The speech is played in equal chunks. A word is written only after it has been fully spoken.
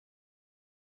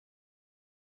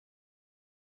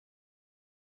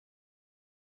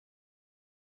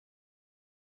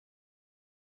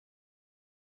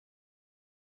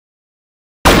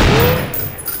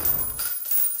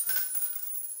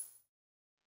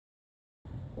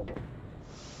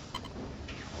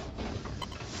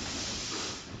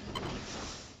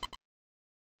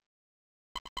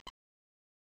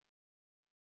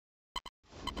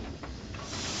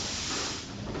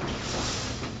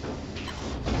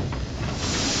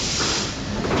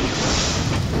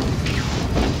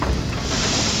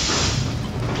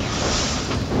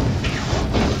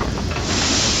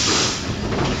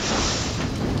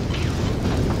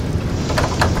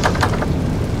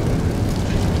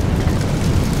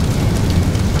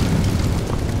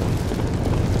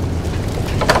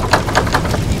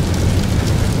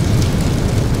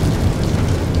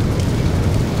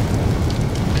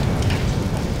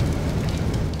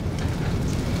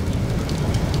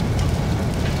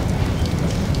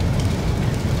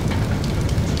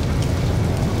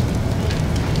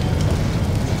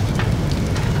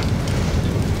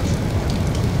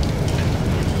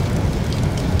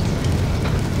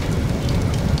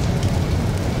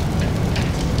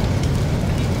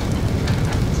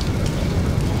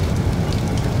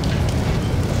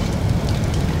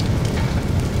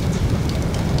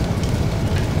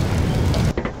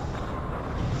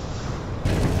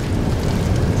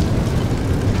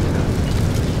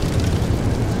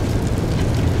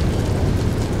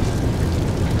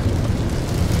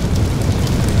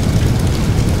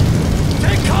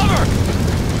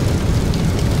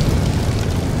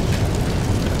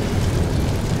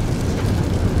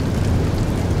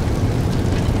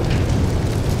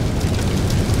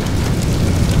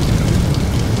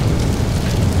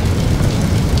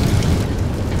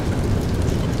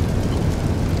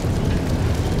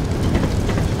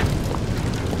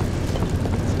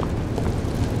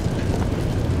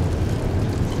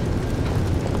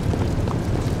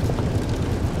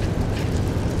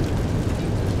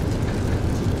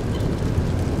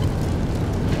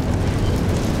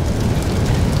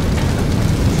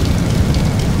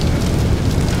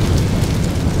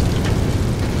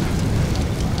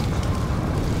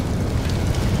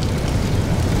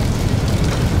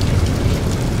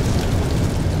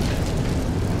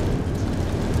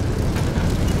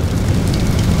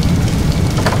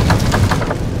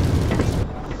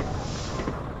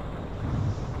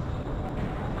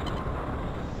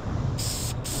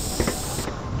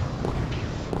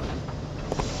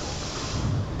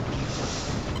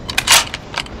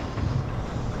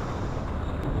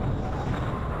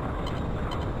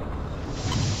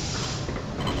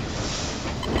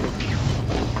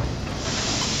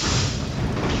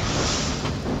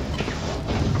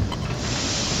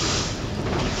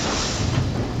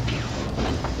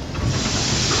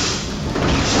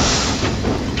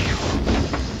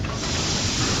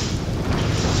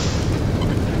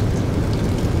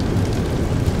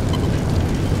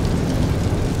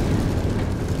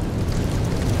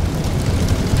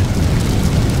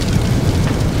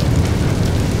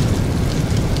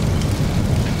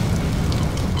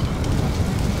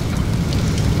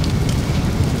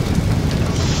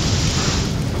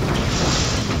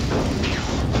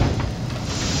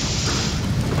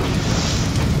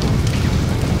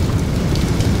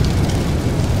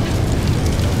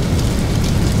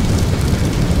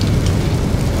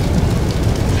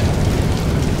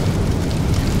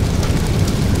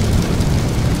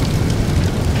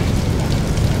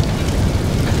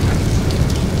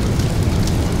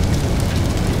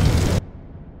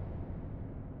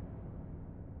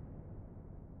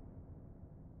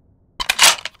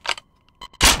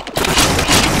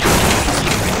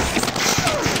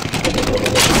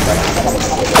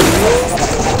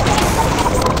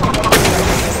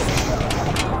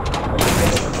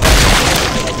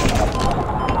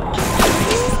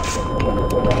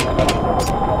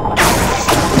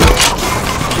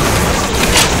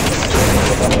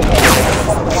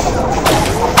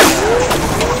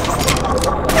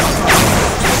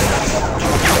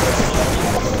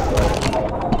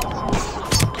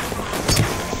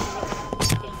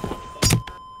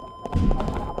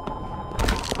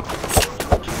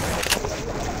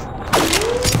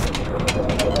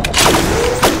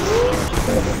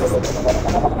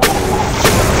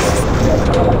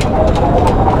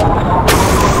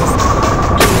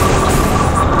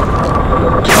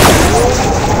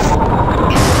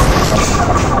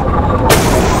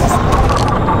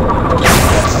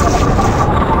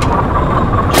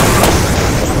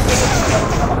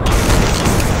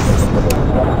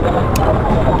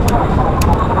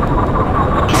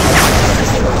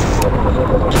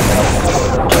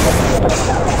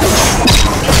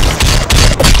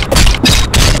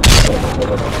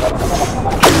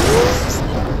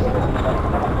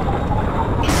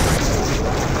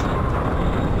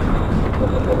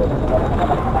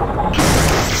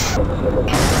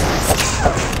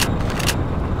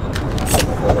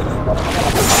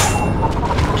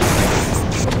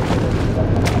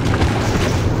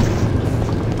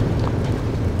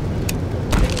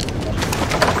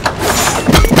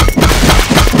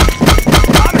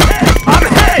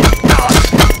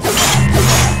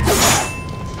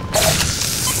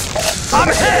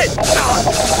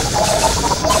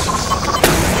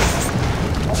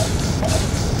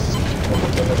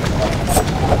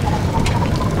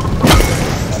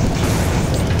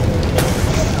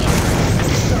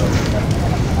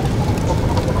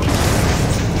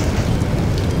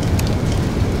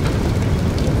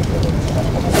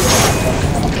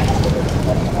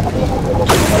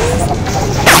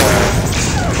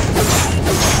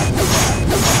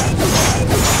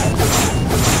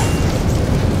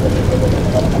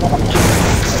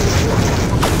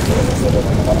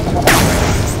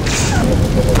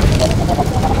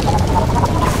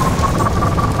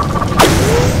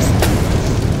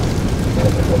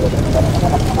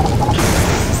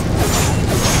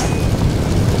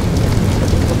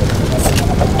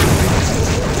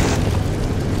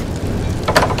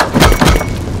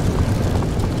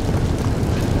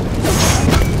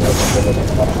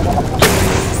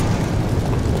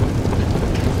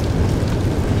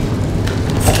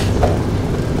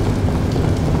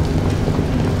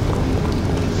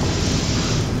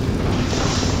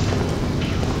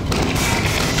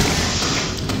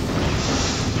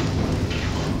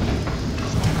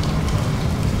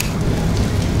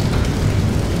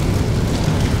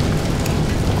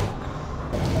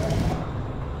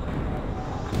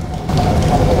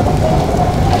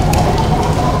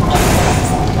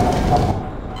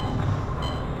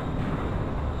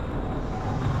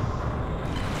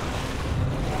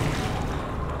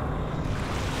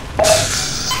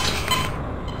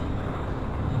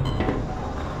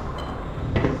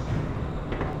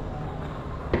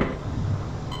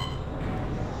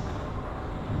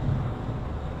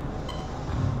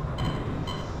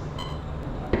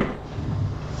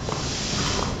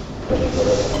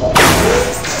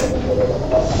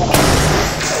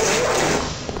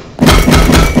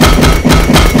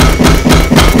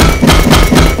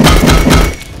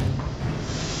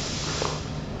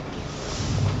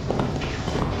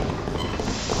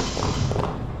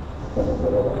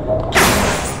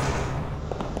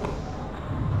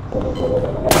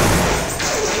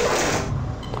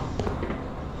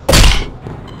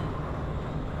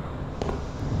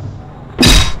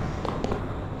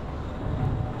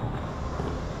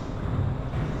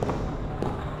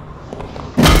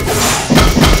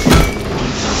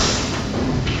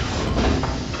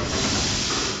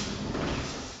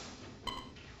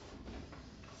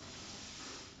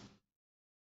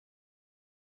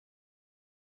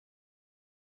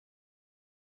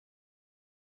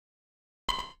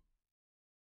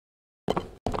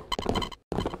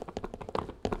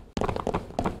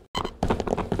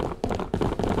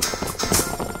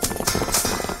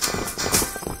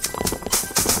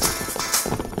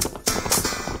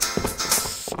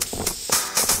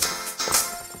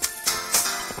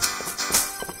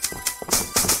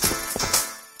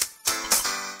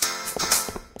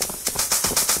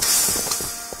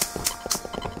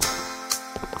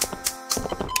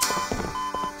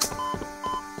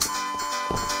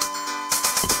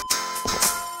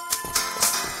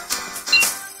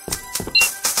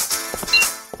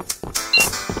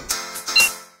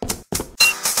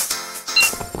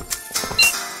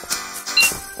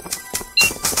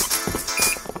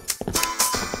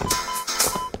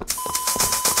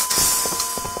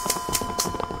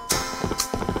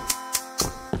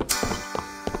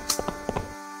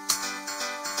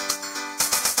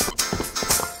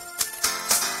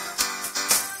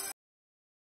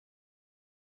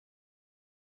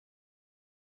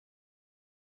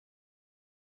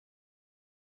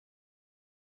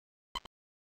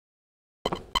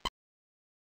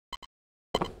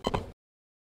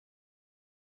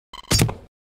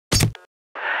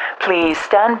Please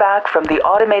stand back from the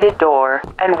automated door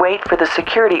and wait for the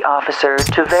security officer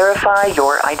to verify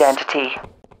your identity.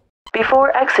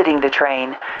 Before exiting the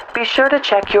train, be sure to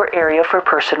check your area for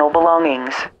personal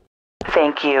belongings.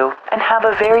 Thank you, and have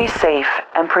a very safe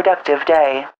and productive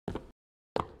day.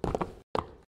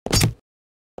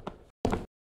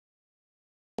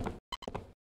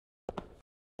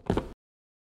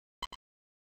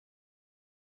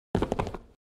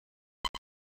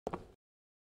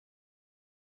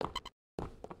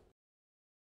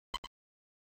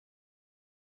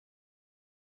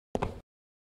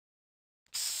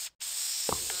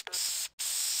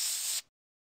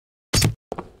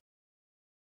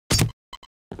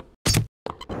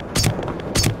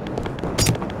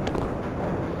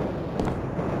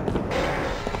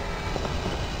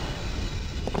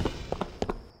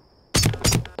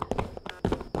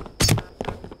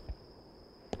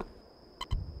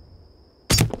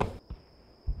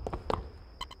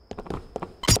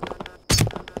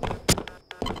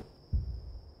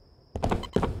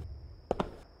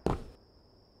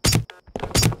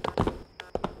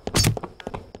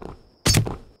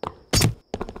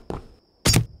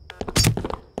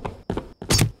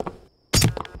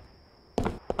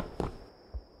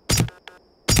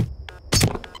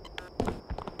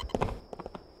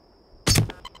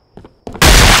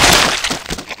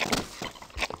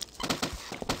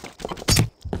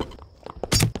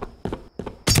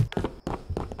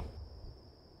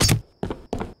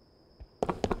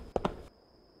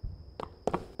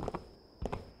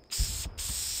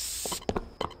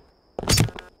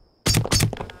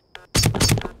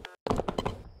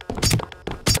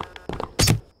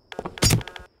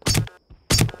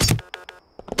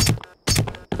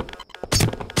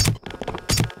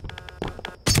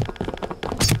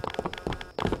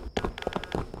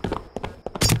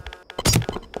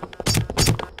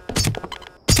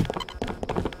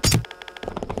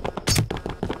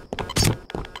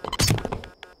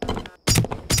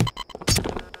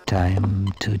 time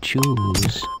to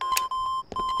choose.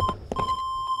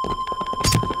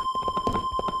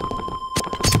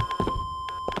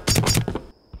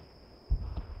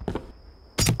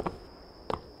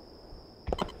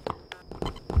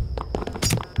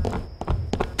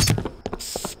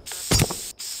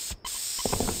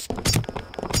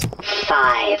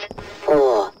 Five,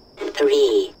 four,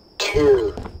 three,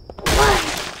 two, one.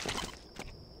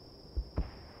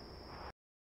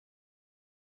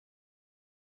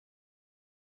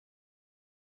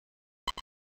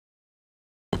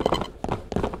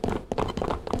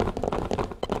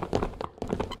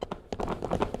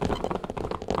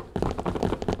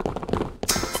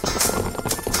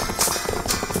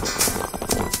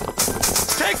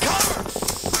 Take cover!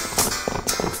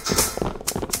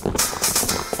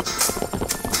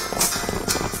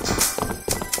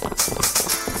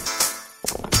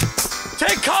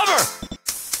 Take cover!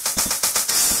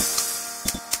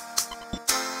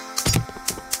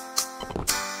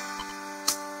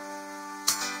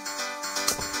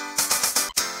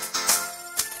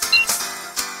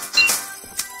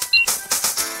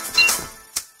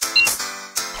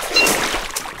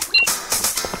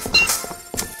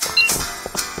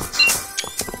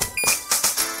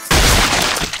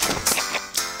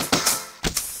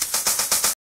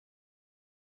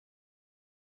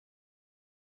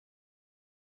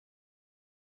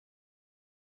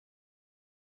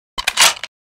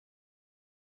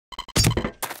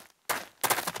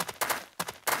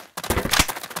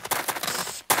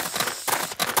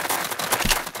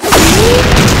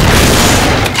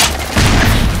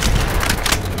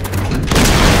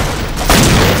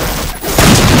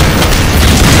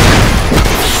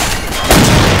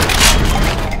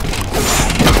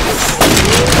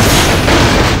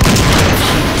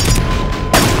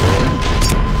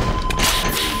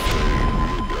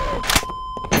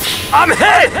 I'm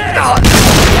hit!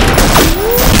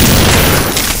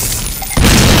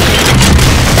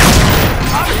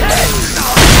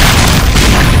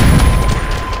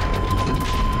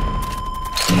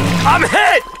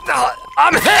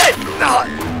 I'm hit! I'm hit!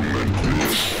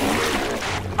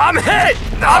 I'm hit!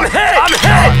 I'm hit! I'm hit! I'm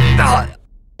hit!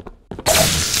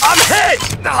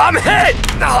 I'm hit! I'm hit!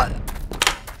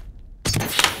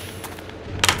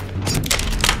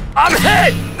 I'm hit! I'm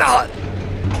hit!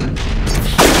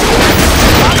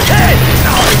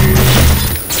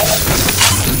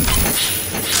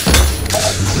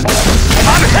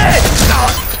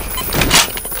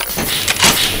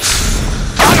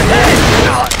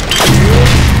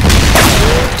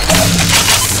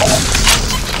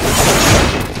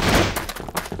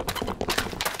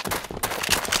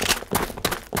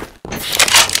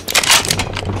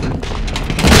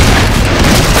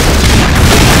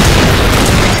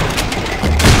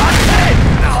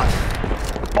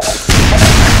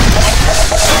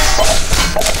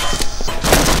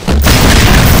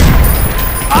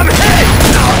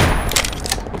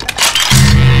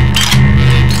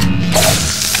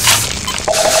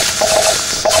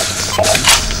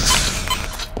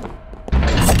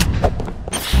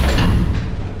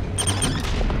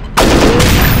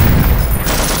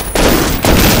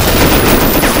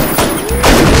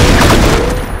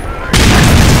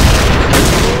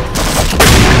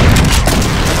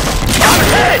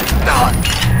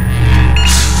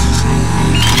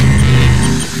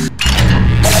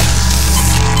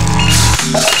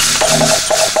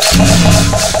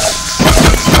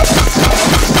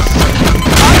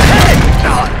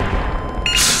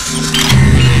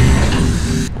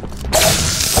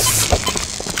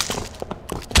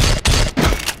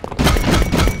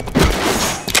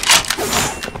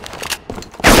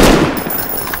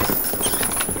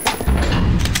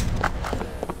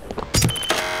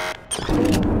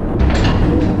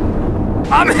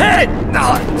 I'm hit!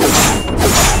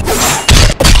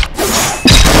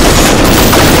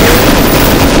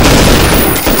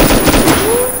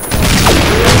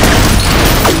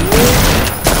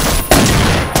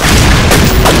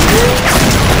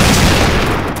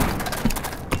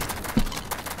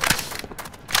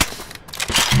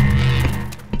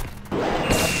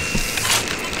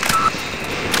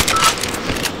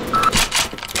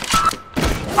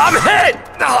 I'm hit!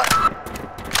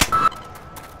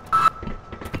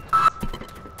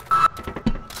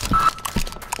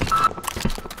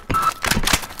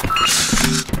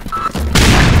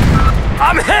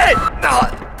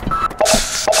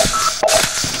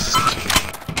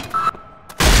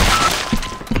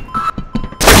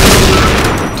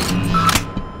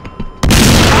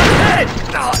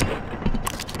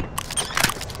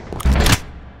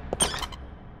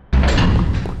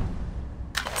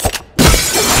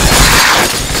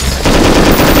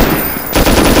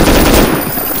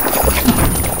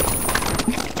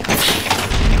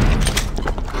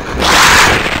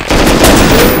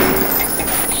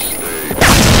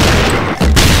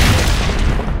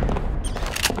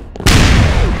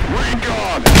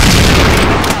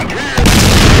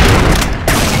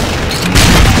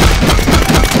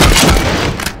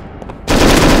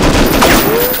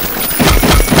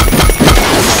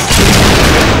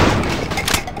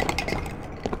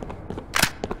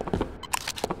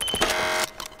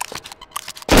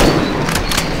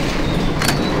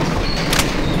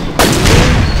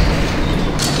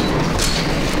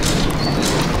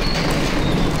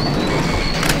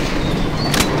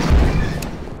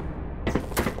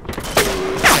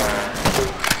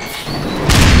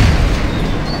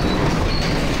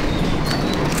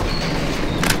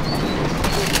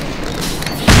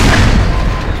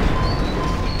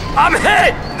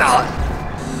 hit!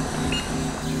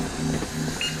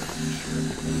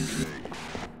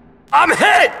 I'm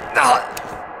hit!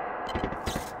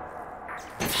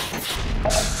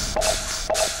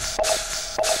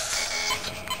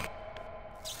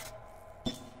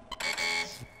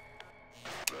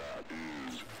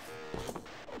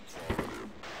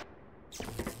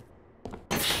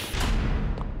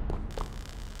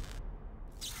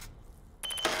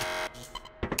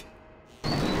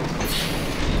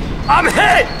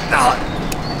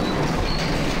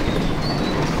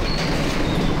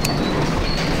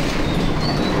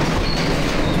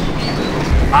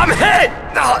 I'm hit! I'm hit!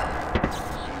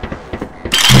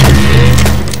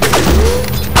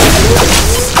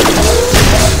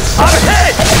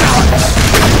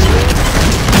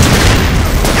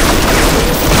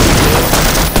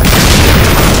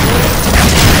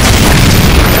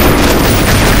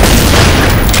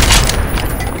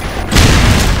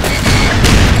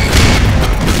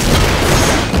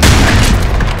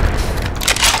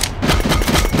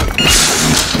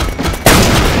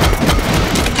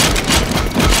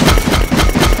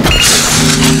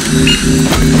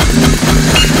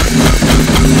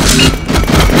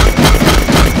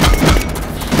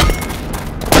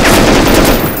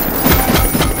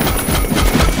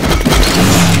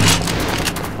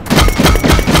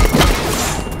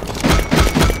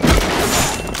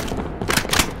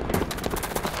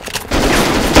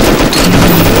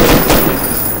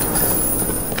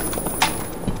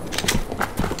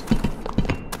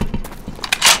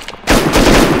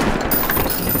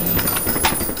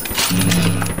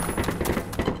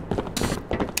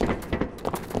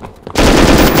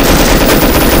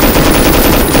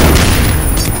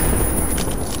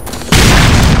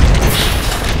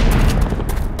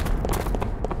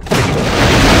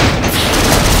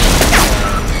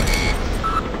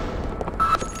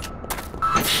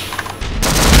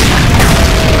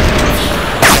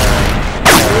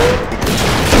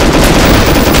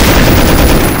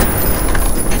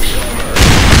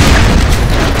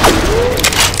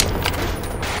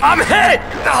 I'm hit! I'm hit!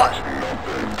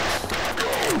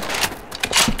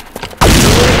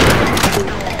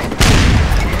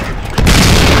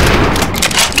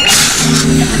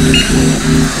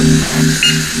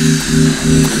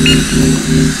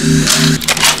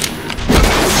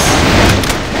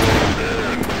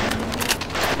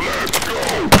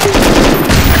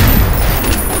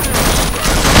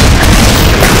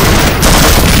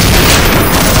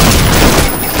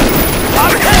 I'm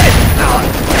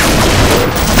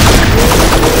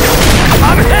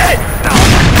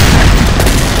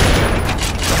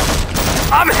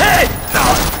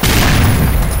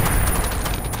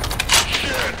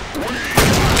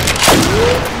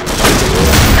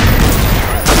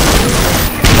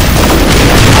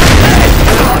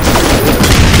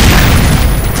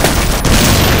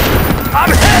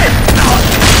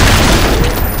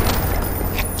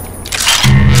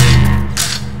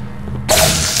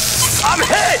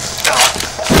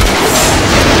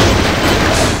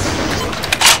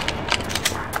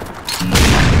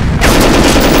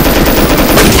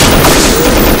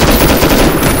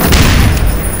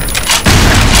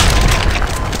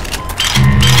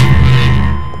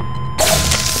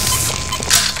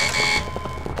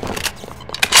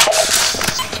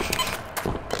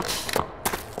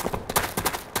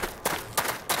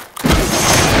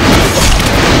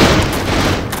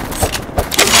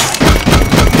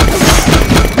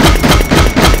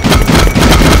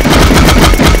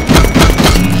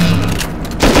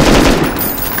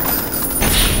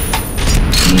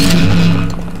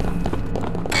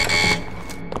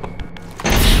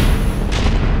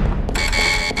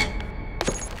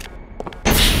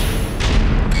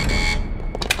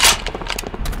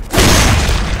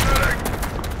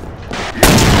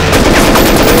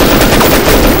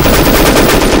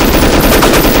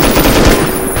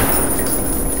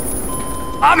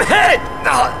I'm hit!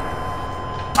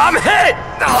 I'm hit!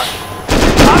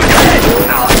 I'm hit!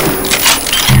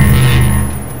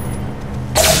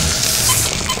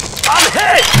 I'm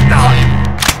hit!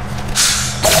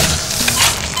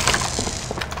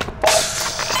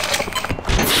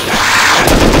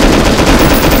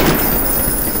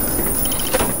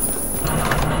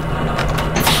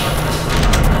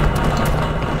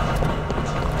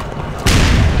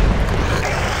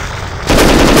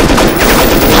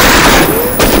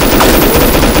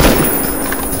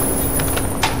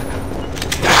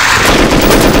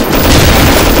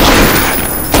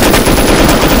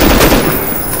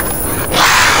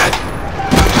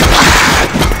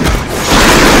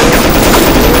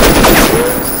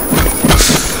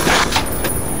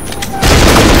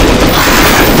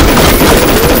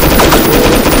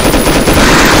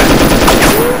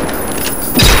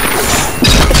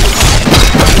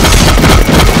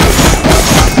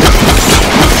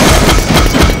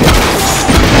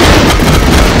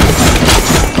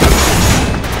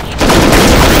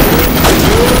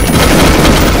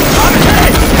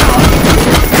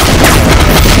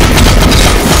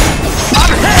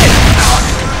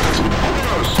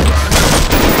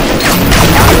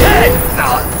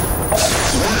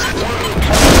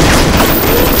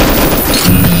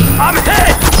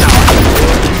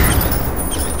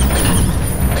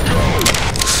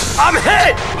 I'm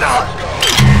hit!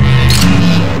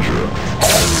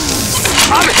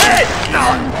 I'm hit!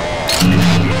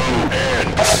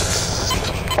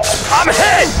 I'm hit! I'm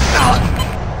hit!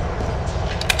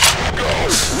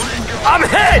 I'm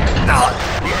hit!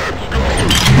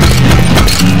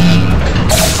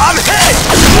 I'm hit! I'm hit!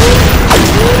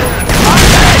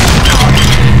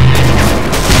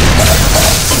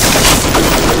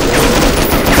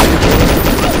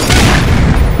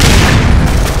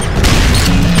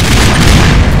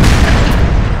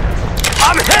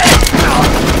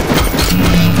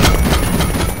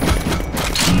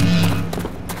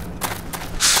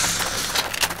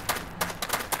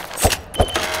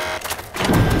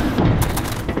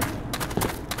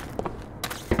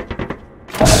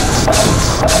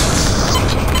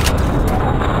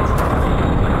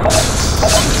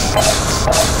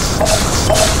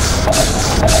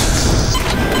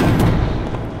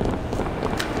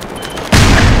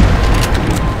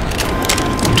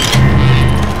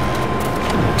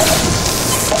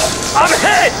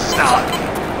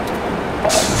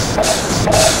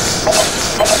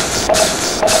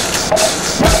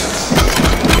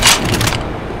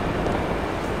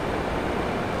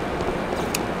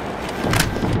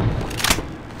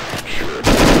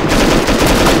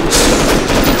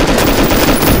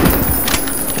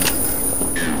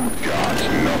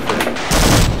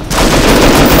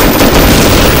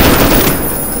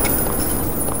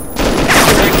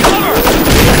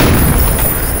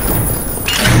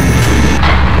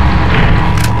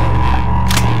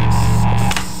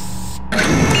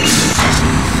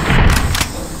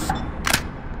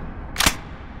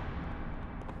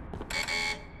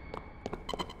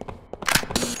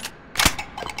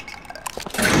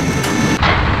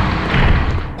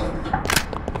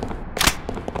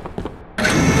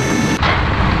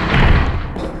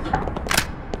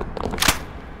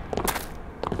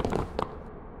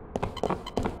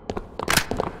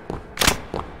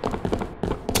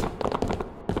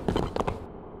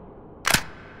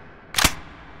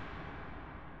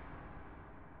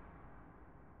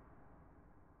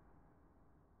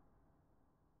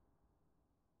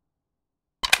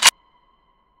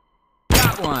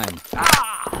 One.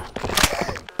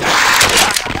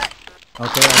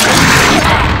 Okay.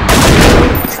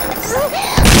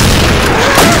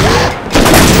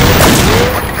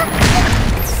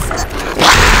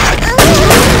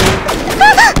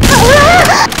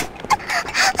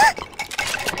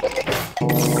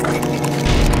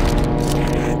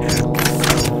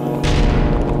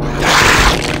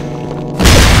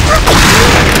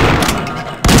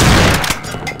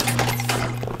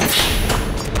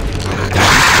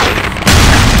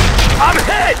 I'm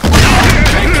hit!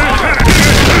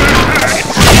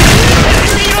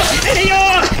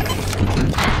 Idiot!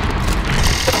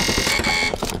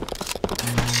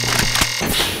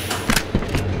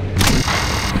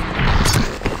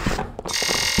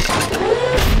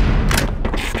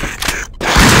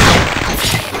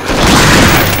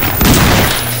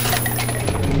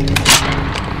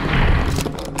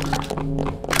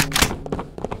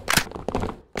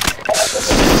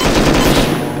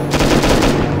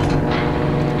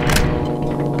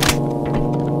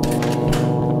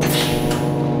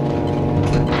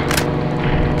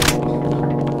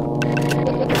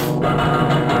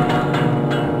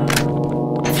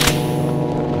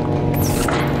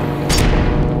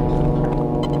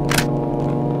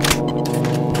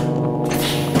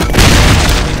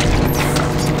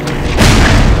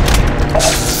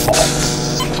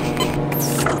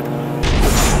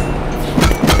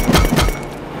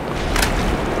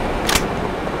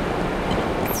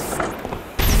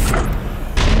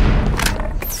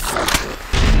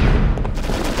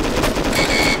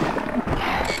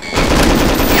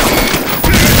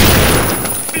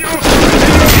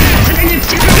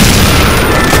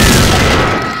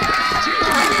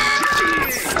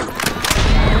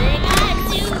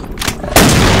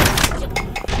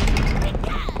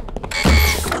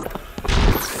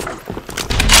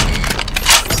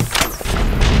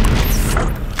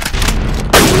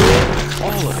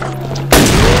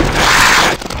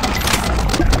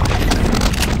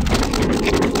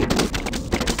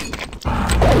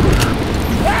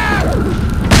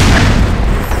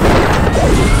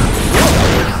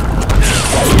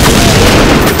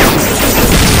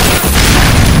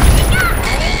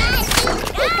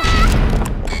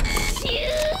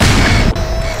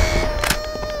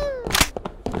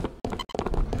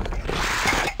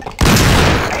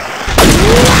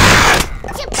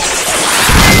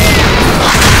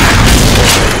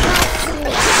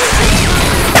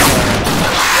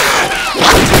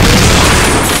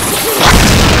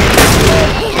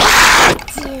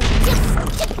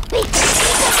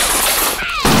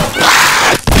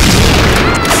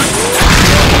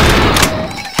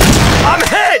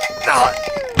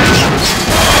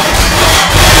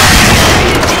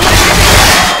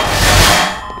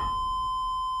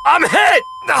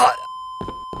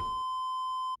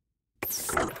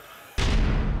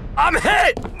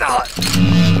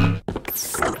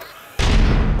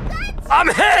 I'm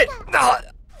hit!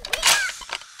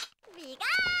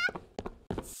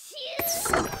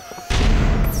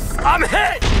 I'm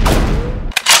hit!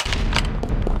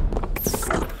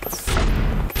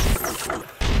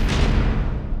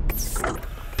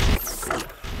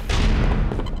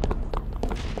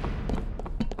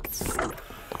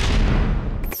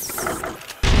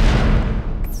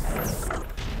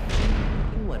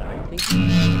 What I'm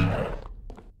thinking.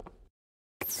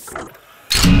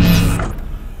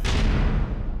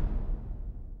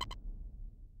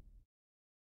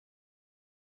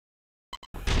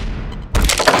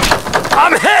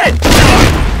 I'm hit!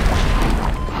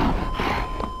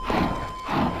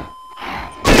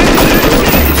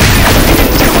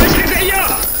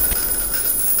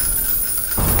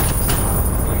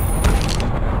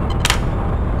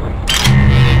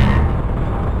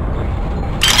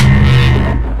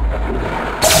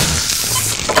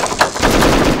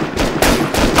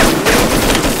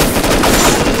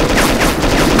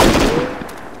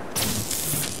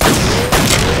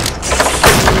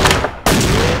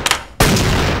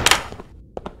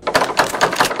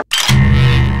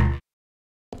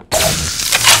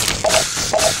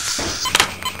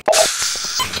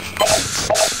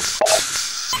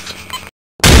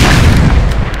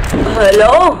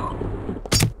 Hello?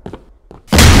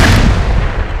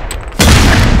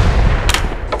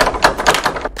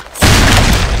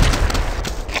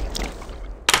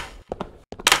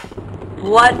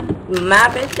 What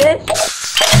map is this?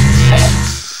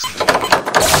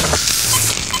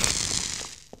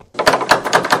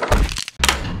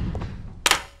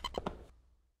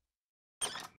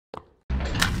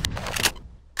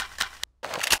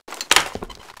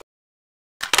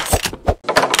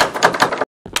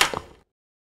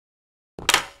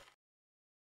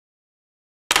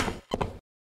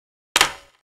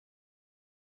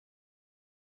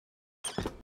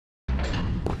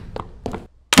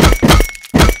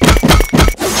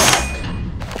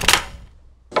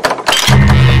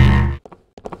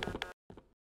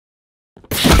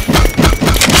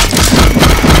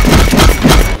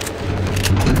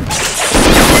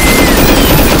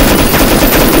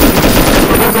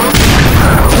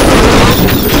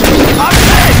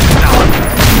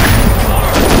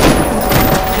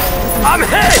 I'm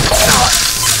hit!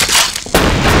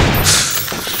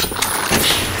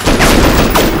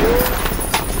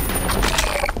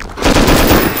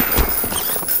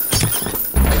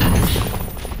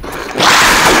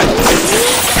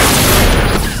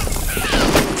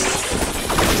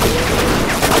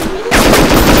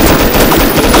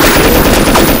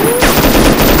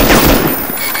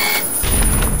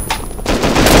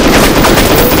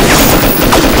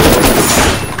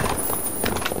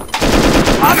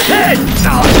 I'm hit!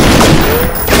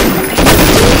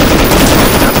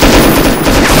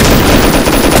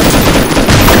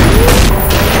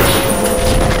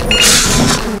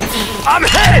 I'm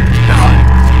hit!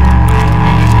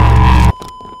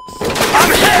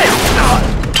 I'm hit!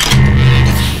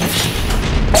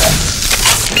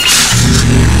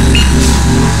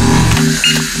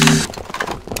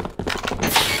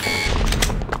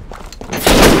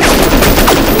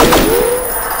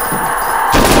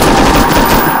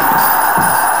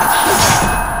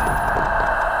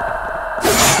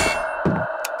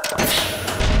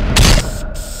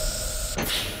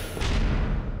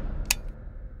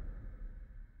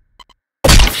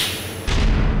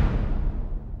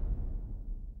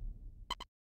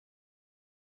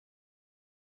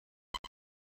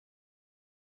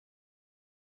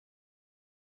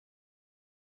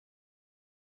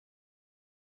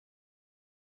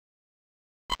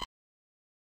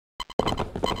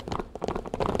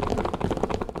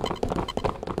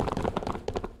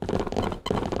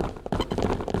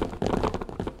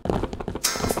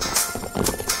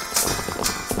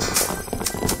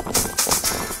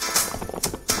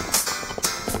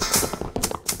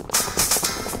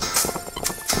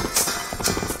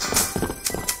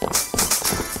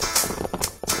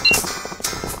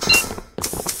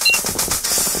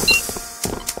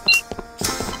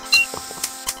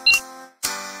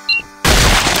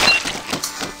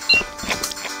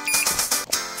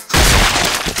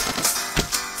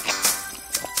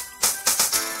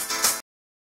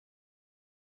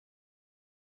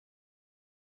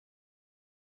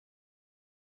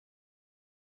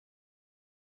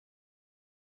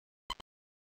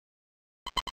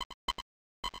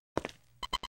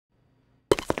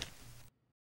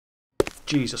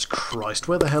 Jesus Christ,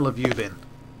 where the hell have you been?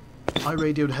 I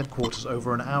radioed headquarters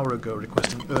over an hour ago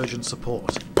requesting urgent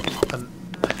support. And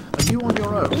are you on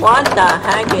your own? What the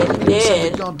heck is Send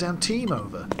this? the goddamn team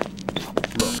over.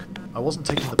 Look, I wasn't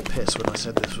taking the piss when I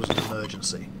said this was an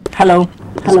emergency. Hello.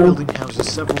 This building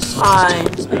houses several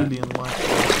science teams, alien life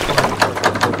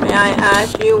forms. May I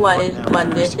ask you what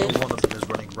this Every is? one of them is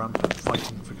running rampant,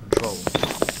 fighting for control.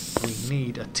 We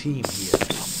need a team here.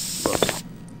 Look,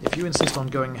 if you insist on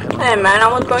going ahead... Hey man, I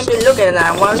was going to look at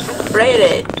that. I was afraid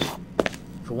it.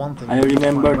 For one thing, I you can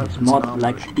remember find it's weapons not and armor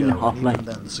like as you in go, and Half-Life. even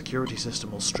then the security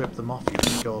system will strip them off you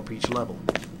as you go up each level.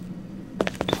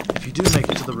 If you do make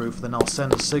it to the roof, then I'll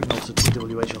send a signal to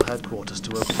TWHL headquarters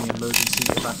to open the emergency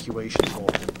evacuation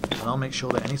portal, and I'll make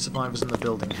sure that any survivors in the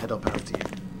building head up after you.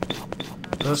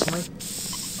 Personally,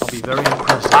 I'll be very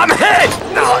impressed. I'm hit!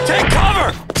 No, take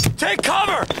cover! Take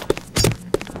cover!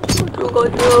 Go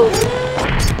through.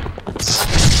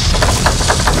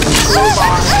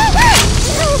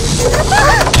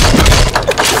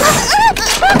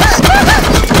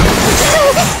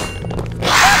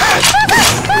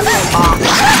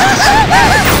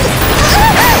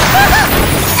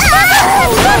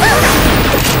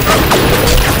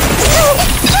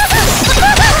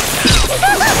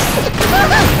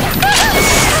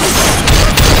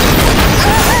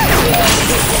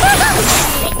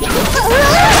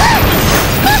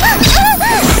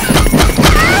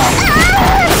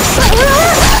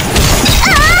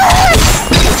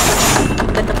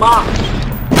 Get the box.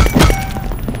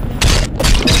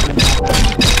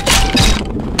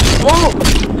 Whoa!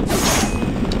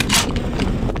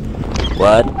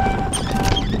 What?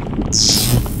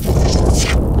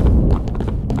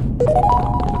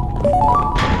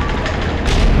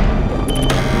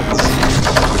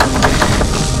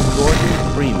 Gordon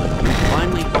Freeman, you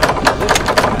finally got the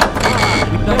position.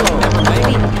 We thought you never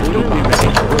made it. We'll be ready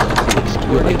for us to see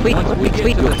security. Once we get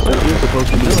to the surface, you're supposed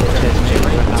to be in the test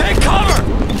chamber. Take cover!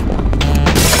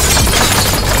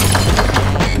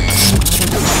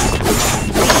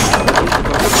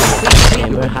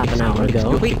 Chamber half an hour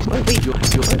ago. Wait. I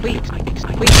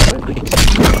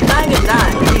did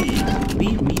not. Please,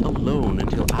 leave me alone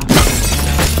until after.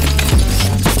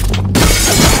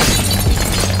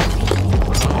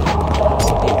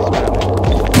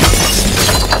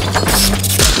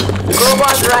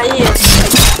 Robot right here.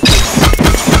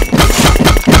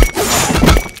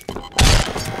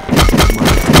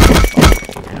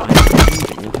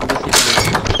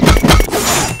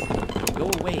 Go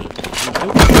away.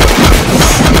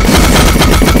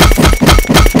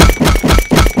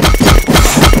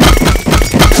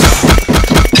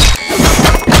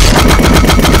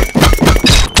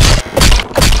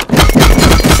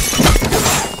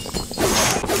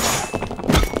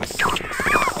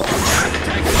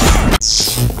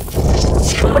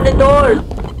 Open the door.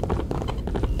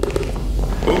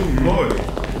 Oh my,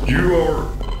 you are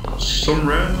some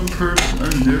random person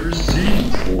I've never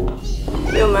seen before.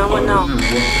 Yo man, I what don't now? know what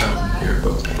happened here,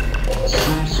 but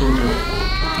some sort of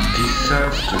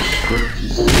disaster struck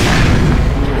this floor.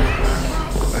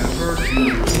 I heard you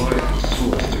reply to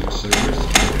source there was a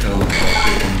rescue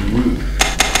helicopter on the roof,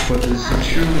 but the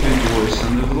security door is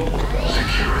under lockdown.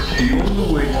 The only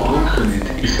way to open it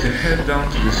is to head down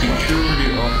to the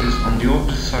security office on the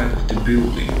other side of the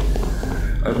building.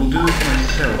 I will do it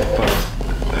myself, but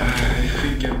I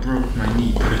think I broke my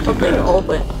knee pretty Open, bad.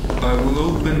 open. I will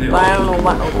open the But I don't know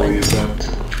what door for open. you, but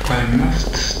I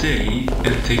must stay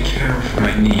and take care of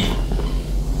my knee.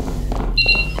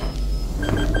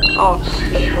 Oh,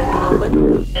 shit.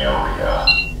 Open. Area.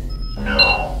 No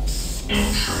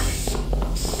entry.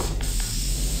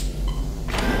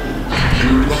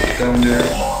 Good luck down there. You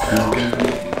can make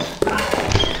it.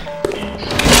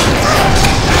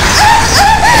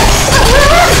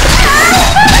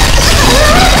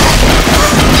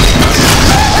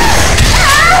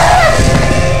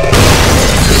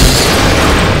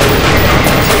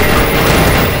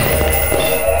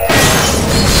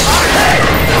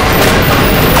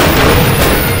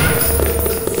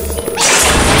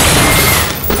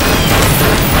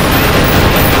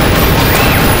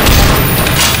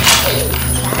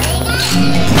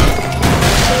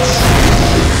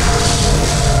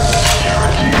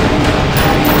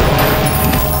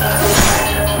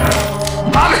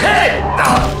 I'm hit!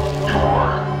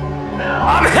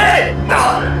 I'm hit!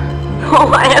 Oh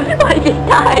my, everybody just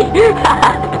died.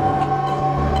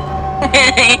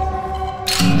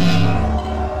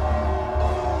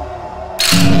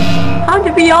 How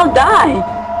did we all die?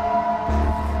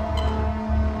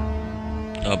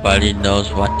 Nobody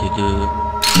knows what to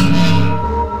do.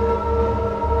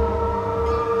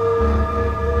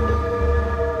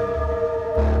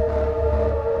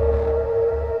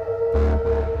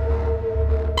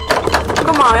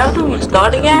 Come on, we have to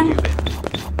start again?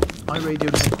 I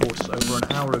radioed headquarters over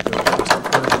an hour ago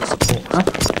requesting urgent support.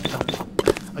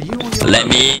 Are you on your Let own?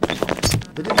 me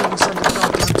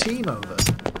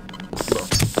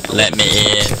Let me in.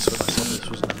 When I said this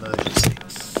was an emergency.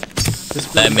 This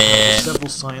Let building me in. has several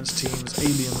science teams,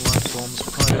 alien life forms,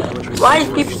 private military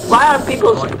Why are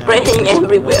people spraying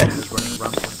everywhere? Is running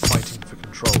rampant, fighting for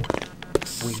control.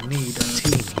 We need a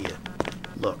team here.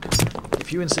 Look,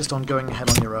 if you insist on going ahead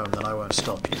on your own, then I won't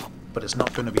stop you. But it's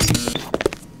not going to be easy.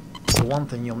 For one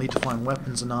thing, you'll need to find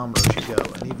weapons and armor as you go,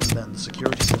 and even then, the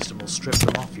security system will strip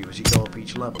them off you as you go up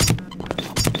each level.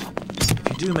 If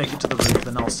you do make it to the roof,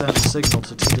 then I'll send a signal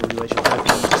to TWHL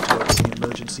headquarters to open the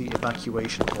emergency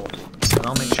evacuation portal, and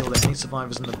I'll make sure that any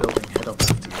survivors in the building head up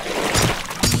after you.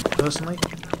 Personally,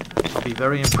 I'd be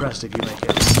very impressed if you make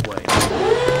it halfway.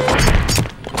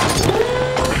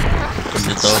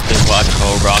 The dolphin watch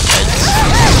whole rocket.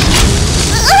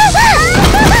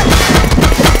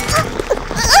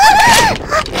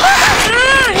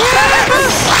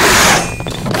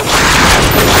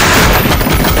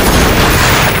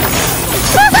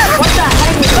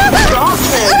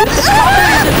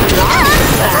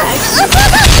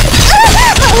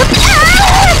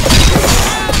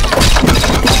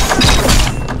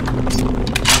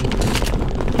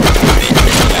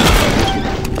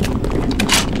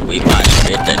 We might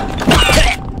fit it.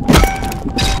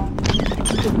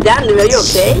 Dan, are you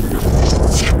okay?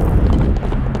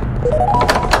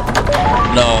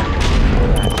 No.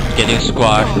 Getting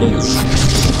squashed.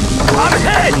 I'm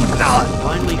hit!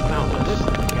 Finally found us.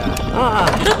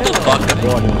 Shut the fuck up.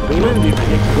 Gordon Freeman,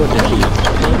 it's good to see you.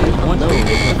 Once we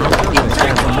get to the surface,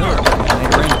 there's some more.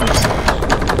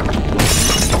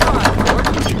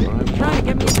 Trying to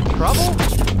get me into trouble?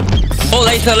 Oh,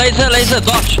 laser, laser, laser.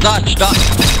 Dodge, dodge, dodge.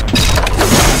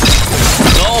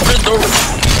 No, open the door.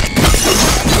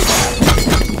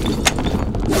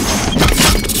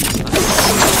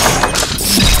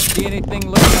 See anything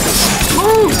look like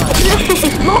Move!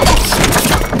 Please, move!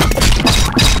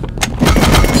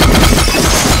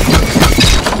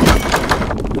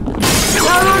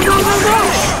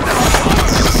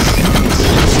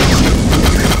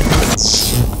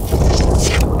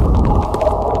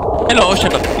 Hello,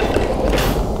 shut up.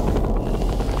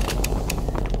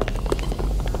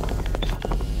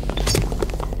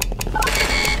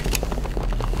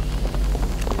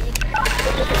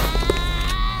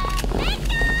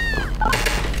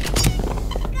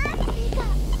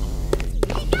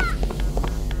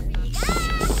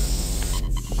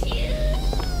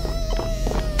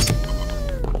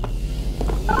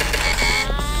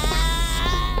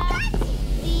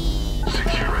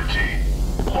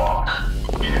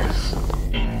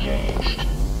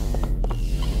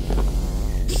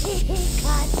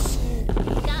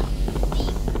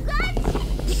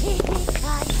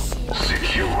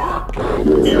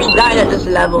 We died at this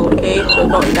level, okay? So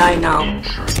don't die now.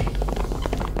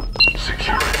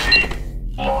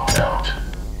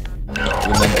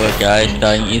 Remember, guys,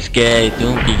 dying is gay.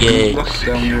 Don't be gay. Look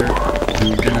down there.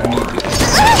 You're gonna need it.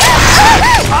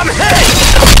 I'm hit!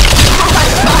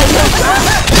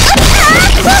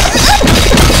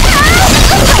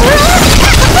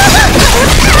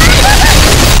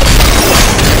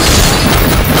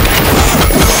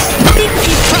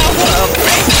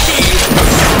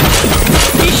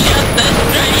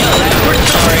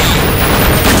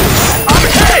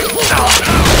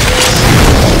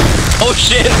 Oh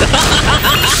shit!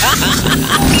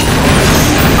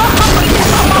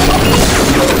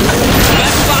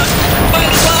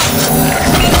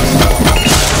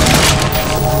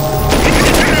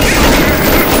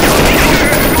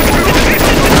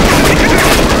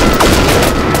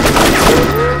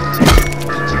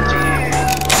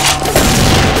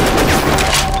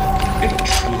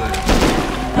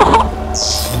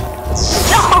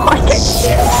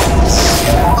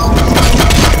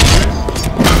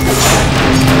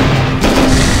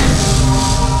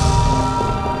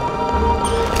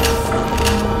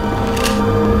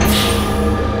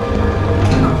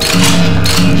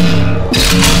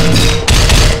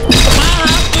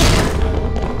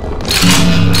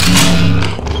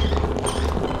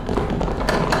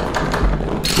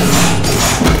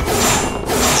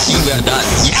 We are done.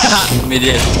 Yeah, we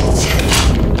did.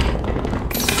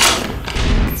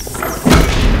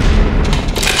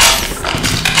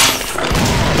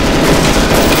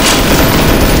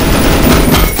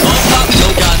 No pop, no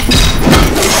gun.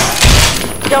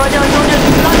 Don't.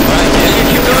 Right, yeah,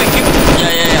 keep going, keep.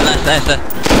 Yeah, that's.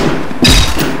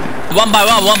 One by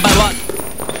one.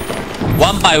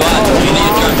 One by one. You need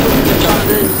to turn. Good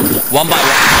job. One by one.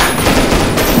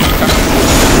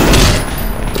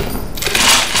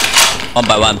 One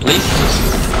by one, please.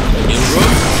 In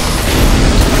room.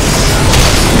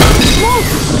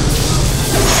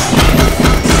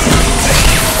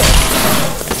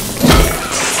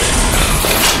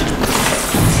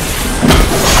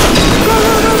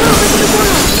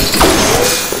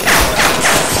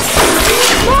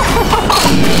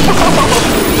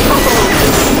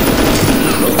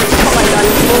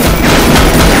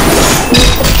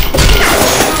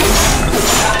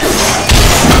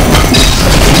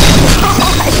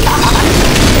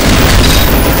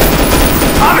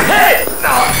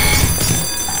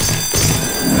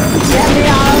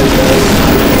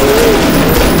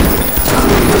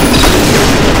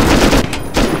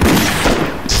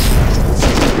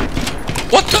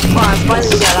 What the? Oh, I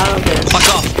finally got out of this. Fuck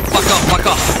off! Fuck off! Fuck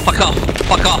off! Fuck off!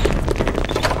 Fuck off!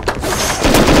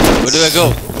 Where do I go?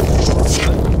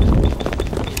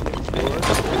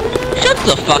 Shut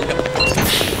the fuck up!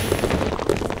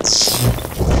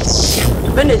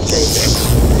 Finish it.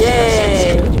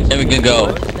 Yay! There we can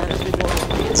go.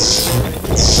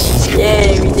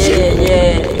 Yay, we did it.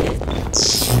 Yeah!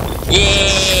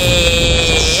 Yay!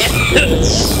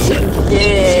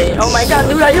 Yay! Oh my god,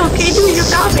 dude, are you okay, dude? You're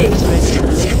coughing.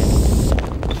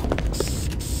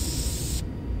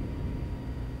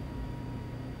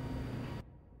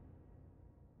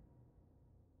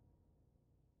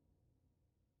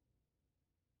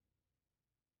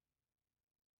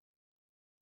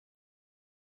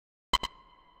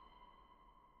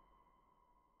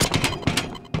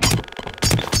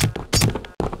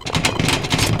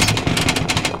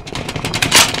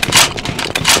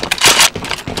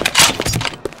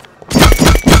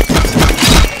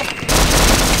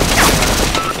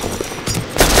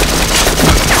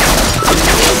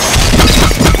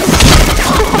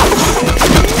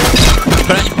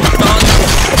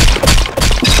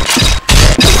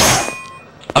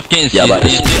 Yeah, but the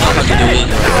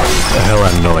hell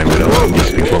I'm knowing we don't want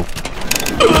these people.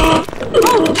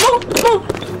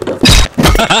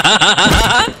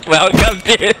 Welcome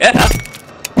to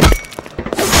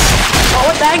Oh,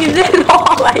 what the heck is this?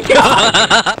 Oh my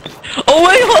god! Oh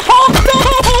wait! Oh no!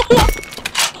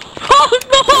 Oh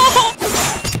no!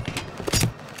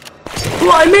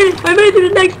 Oh, I made it to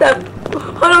the next step. I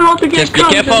don't know how to get Just be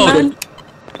careful. Man.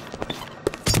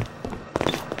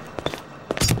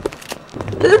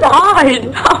 This is hard. You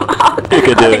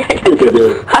can do it. You can do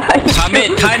it. Time it,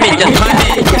 just time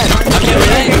it. Okay,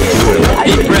 ready?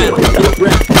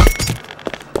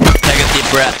 Deep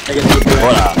breath. Take a deep breath.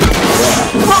 Voila.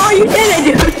 Oh, you did it,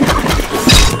 dude.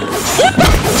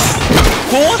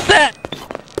 What was that?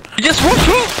 You just walked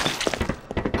through.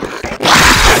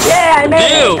 Yeah, I made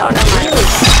it. Dude. Oh, never mind.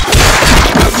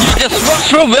 You just walked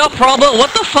through without problem. What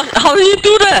the fuck? How did you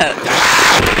do that?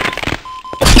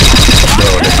 No,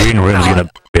 the green room's gonna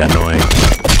be annoying.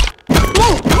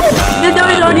 Just do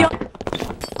it on your...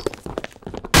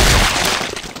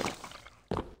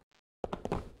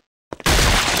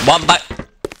 One by.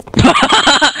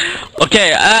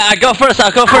 Okay, I go first.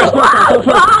 I'll go first.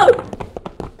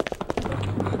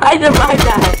 I survived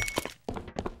that.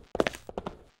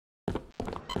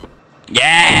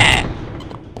 Yeah.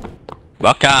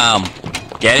 Welcome.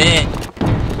 Get it.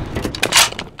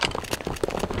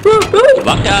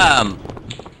 Welcome.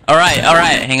 All right.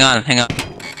 Hang on.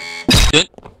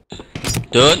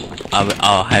 Dude.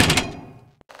 I'll have you.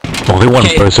 Only one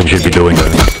person should be doing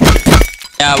this.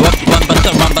 Yeah, one button.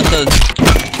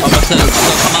 So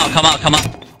come out.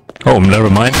 Oh, never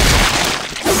mind.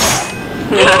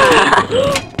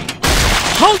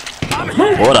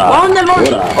 What up?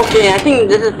 Okay, I think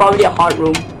this is probably a hard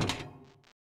room.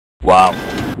 Wow.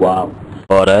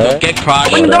 What up? Get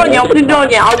crushed. Open the door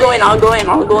again. I'll go in.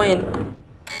 Open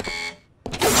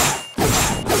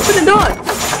the door.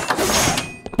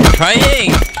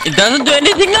 Trying. It doesn't do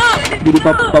anything now.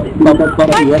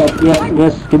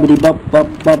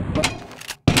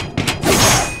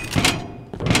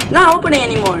 Not opening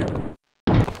anymore.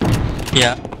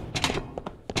 Yeah.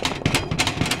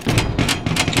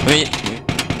 Wait.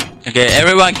 Okay,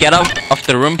 everyone get out of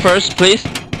the room first, please.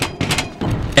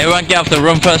 Everyone get out of the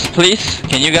room first, please.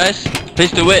 Can you guys?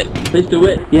 Please do it.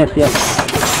 Yes.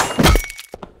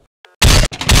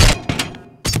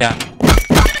 Yeah.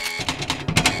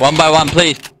 One by one,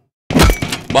 please.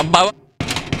 One by one.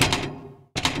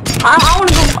 I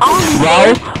wanna go.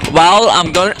 Well,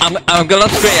 I'm gonna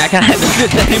scream. I can't handle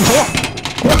this anymore.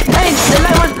 Hey, the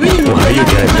light was green. Why you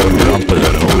guys don't jump with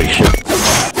it? Holy shit.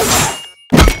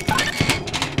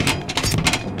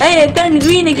 Hey, it turned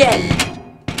green again.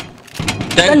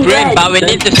 Then green, but we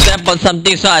need to step on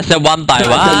something, so I said one by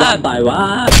one.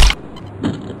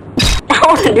 I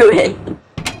wanna do it.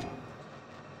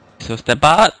 So step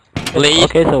out, please.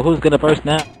 Okay, so who's gonna first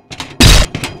now?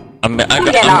 I'm I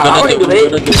gonna wanna do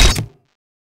it.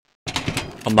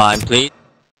 Come on, please.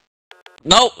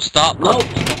 No, stop. No.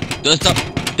 Don't stop.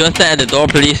 Don't stand at the door,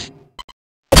 please.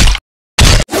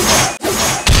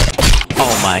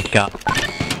 Oh my god.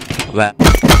 Well.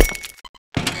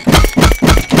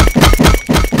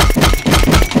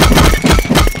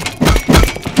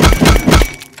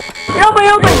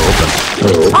 Open.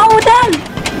 Oh, damn!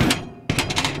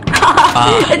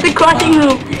 It's a crashing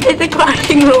room.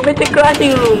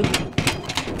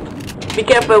 Be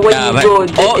careful when Yeah, you right. go.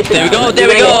 Oh, there we go, there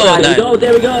we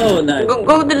go. Nice.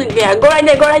 Go to the, yeah, go right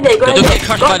there, go right there, go right Don't there. get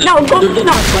crushed Go, by the- no, go, no, don't do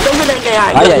that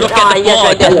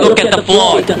guy. Just look at the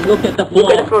floor, just look at the floor.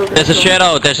 Look at the floor. There's a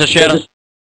shadow, there's a shadow.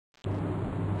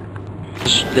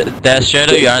 There's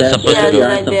shadow, you aren't supposed to go.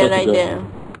 Right there, right there.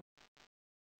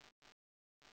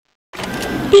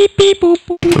 Beep beep boop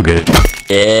boop. Okay.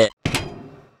 Yeah.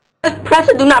 Press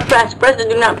the do not press, press the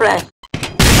do not press.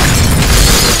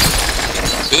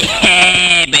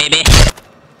 Yeah, baby.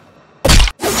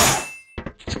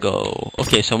 Let's go.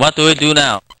 Okay, so what do we do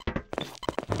now?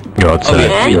 Go outside.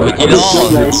 Okay, we get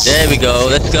on. There we go.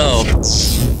 Let's go.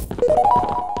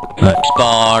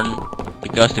 Spawn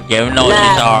because the game knows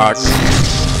it starts.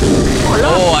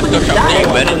 Oh, I got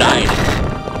something very nice.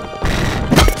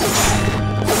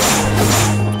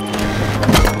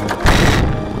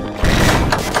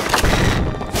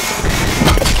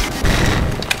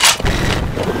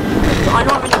 I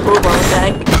don't have any crowbar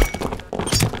tag.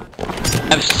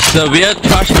 I have severe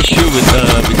trust issue with the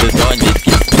door in this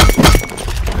game.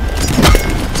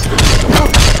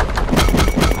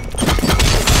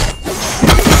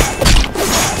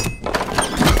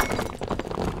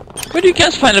 Where do you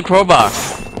guys find a crowbar?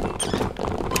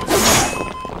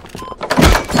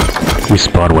 We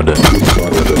spawn with it.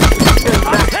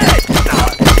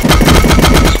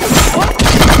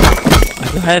 I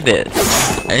don't have it.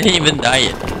 I didn't even die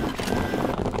yet.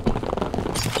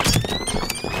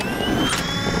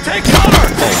 Take cover!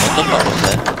 Oh, what the fuck was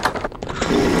that?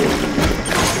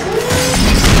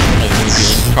 I'm gonna be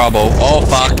in trouble. Oh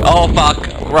fuck, oh fuck,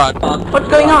 run. What's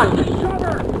going on?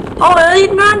 Oh,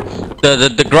 elite grunts!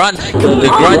 The grunt is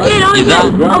up.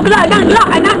 Oh, Glock,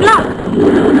 I got Glock!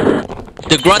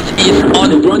 The grunt is on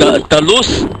the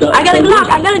loose. I got a Glock,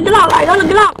 I got a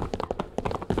Glock!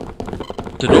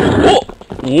 The whoa!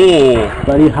 Whoa!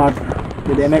 Very hard.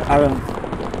 They make iron.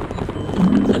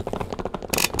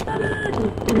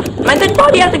 My dead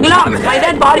body has a Glock! My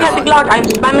dead body has a Glock! I'm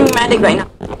spamming medic right now.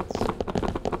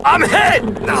 I'm hit!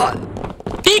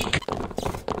 Dick!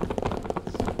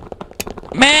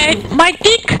 Man, my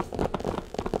dick!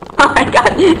 Oh my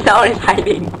god, someone is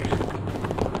hiding.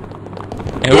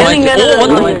 Everyone's,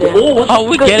 how are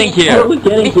we getting here? Be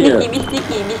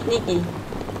sneaky.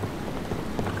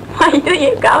 Why are you doing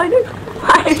it, coward?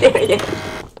 Why are you doing it?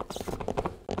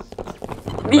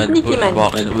 Be sneaky, Push man.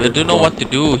 box. We don't know what to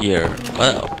do here.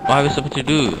 What are we supposed to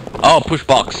do? Oh, push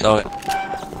box. Okay.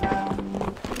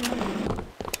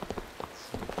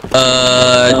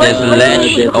 There's a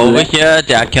ledge over here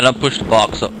that I cannot push the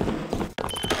box. So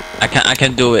I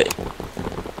can do it.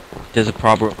 There's a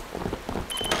problem.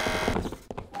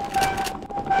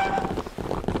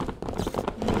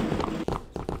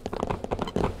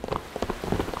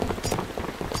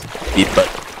 Beep it.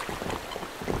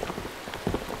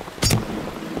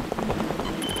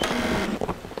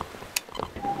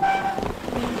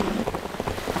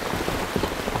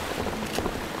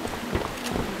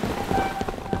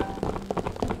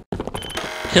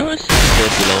 There was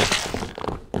below.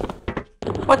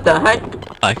 What the heck?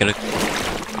 I gotta.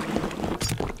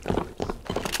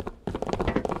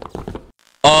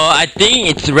 Oh, I think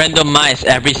it's randomized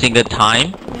every single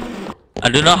time. I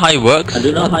don't know how it works. How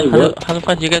the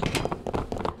fuck do you get?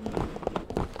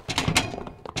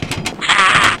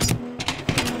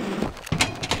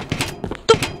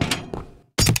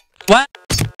 What?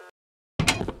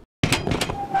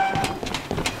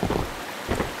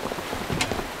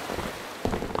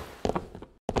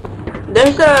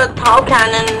 There's a tau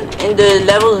cannon in the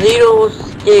level 0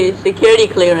 security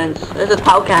clearance. There's a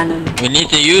tau cannon. We need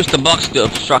to use the box to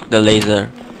obstruct the laser.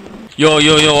 Yo,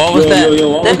 what was that?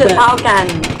 There's a tau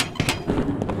cannon.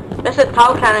 There's a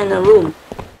tau cannon in the room.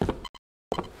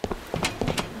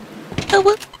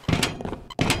 What?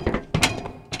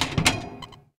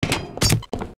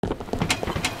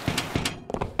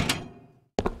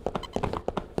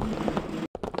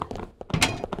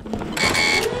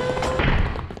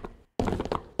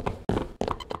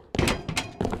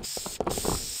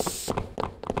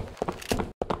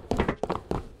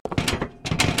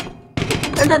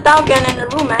 There's a tau cannon in the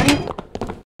room, man.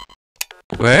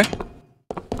 Where?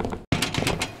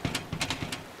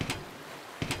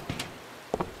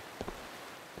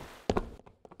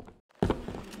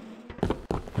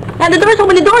 Yeah, the door's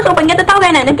open, get the tau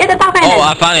cannon, get the tau cannon. Oh,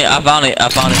 I found it.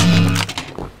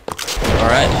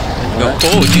 Alright, let's go.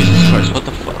 Oh, Jesus Christ, what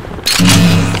the fuck?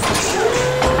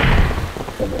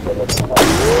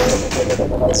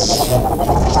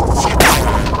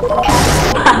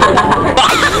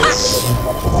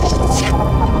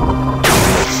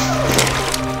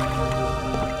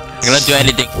 I cannot do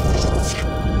anything.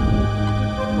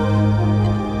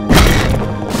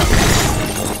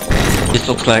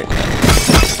 looks like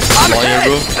lawyer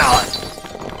room.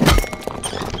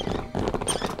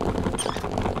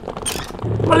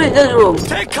 What is this room?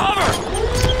 Take cover!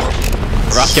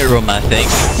 Rocket room, I think.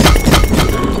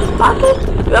 Rocket?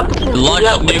 You have to Launch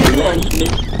nuke.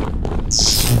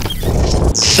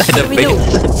 Inside the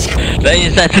base. They're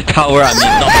inside the tower, I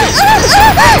mean, not base.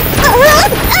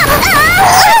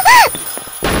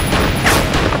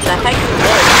 What the heck is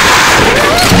this?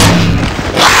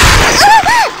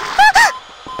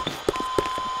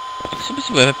 Seems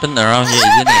to be a weapon around here,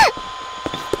 isn't it?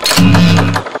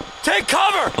 Take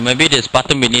cover! Or maybe this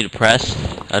button we need to press.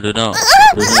 I don't know.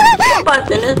 No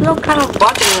button, there's no kind of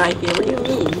button right here. What do you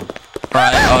mean?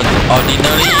 Right,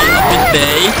 ordinary office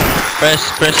day. Press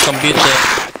computer.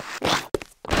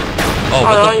 Oh,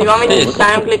 what the You want me fuck is to this?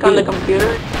 time click on the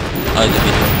computer? Oh, it's a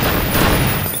video.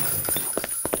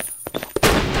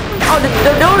 Oh,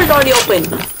 the door is already open.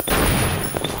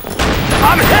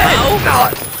 I'm hit!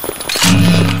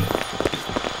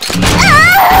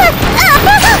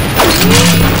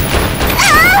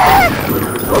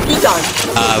 Oh, key card.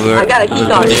 We're I got a key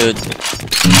card. dude.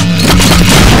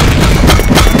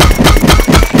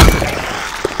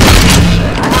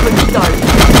 I have a key card.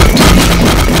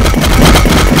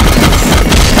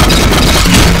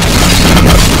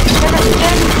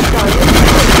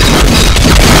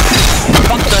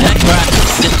 Fuck the heck, rat.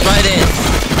 Just try this.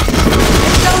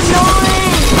 It's so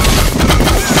annoying.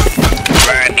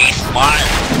 Burn this one.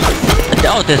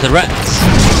 Oh, there's a rat.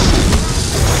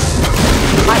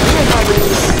 My ears are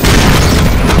bleeding.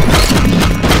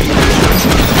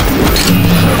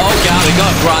 Oh god, we got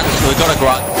a grunt. We got a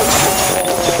grunt.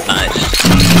 Nice.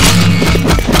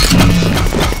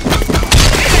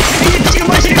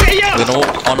 We know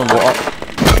on the wall.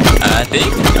 I think.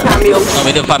 Can't be open. No,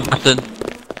 we didn't find button.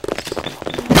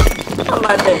 How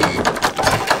about this?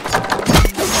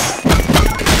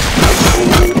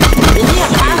 Is he a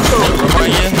asshole?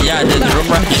 Right here? Yeah, there's a room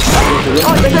right here.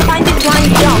 Oh, there's a scientist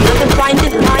behind jump. There's a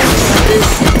scientist behind this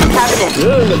cabinet.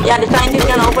 Yeah, the scientist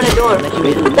can open the door.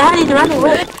 What the hell is running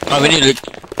away? Oh,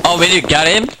 we need to get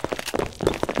him.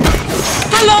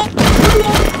 Hello.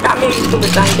 Got me, you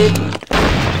stupid scientist.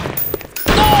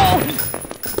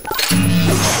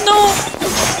 No.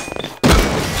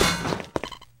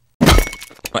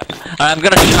 I'm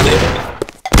gonna shot him.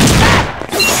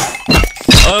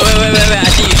 Oh wait! I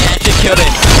think you can actually kill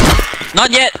him. Not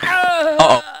yet.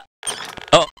 Oh.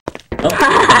 Never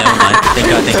mind.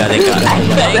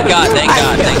 Thank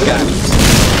God.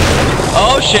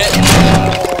 Oh shit.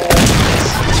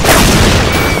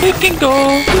 We can go.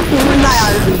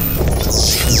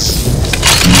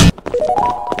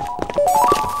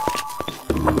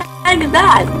 What the heck is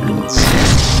that?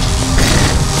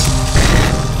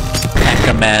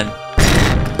 Hacker man.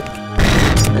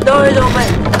 The door is open.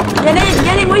 Get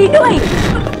in, what are you doing?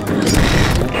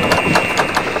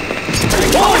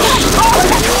 No.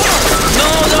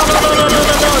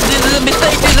 This is a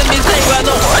mistake. Well,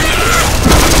 no.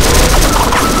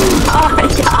 Oh my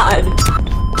god.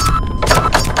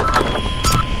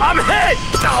 I'm hit!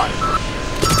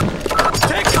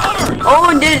 Take cover! Oh,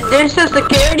 there's a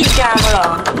security camera.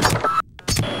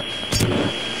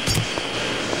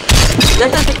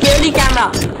 There's a security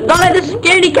camera. Don't let the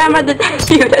security camera detect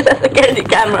you. There's a security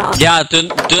camera. Yeah,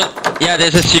 yeah,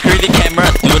 there's a security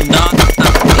camera. Do not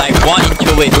like walk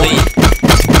into it, please.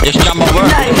 Just jump over.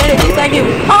 Yeah, get it, detect you.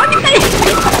 Oh, get it.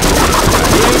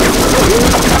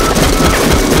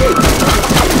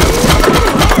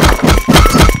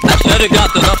 I swear to God,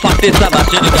 do not fuck this up. I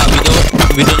swear to God,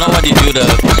 we don't know what you do the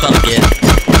first one again.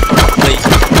 Please.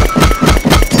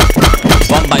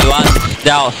 One by one,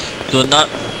 stealth. Do not.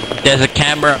 There's a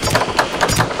camera.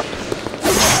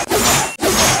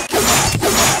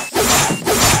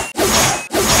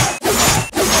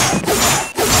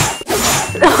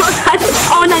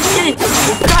 Oh, nice, get it.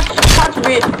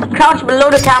 Crouch below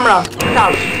the camera.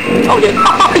 Crouch. Okay.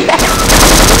 Oh, yes.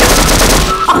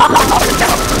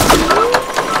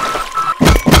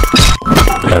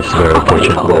 That's very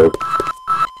unfortunate.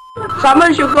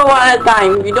 Someone should go one at a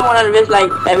time. We don't want to risk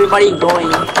like everybody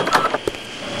going.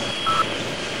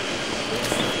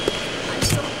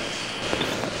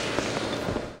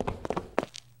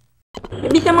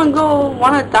 Maybe someone go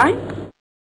one at a time?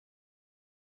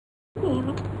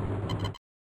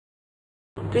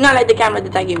 Do not let the camera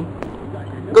detect you.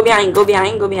 Go behind.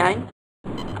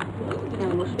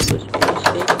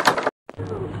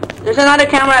 There's another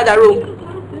camera at that room.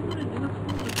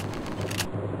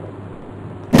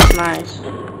 Nice.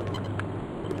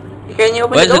 Can you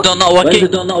open Where's the door? the door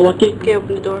not working? Okay,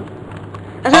 open the door.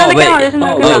 There's another camera, there's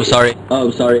another camera.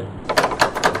 Oh, sorry.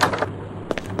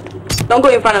 Don't go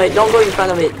in front of it,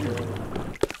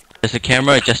 there's a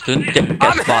camera, just don't get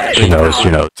spotted. She knows, she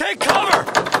knows. Take cover!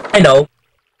 I know.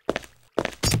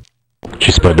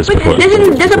 She's played this before.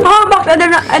 There's a power box at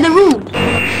the room.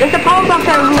 There's a power box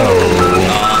at the room.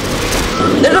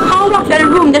 There's a power box at the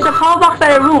room. There's a power box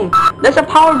at the room. There's a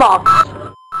power box.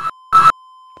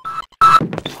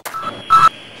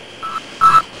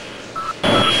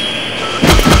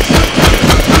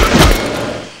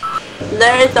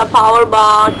 There is a power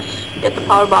box. Get the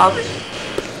power box.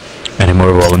 Any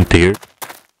more volunteers?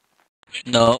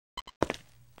 No.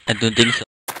 I don't think so.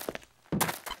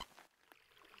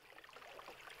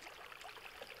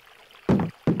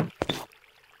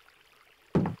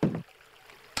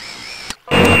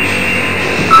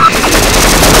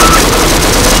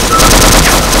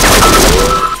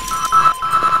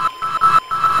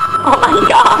 Oh my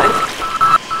god.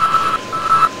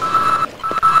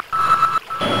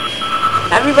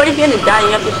 Everybody's gonna die,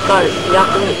 you have to start. You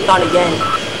have to start again.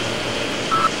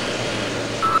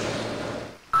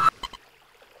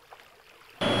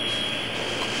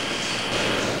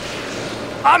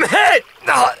 I'm hit!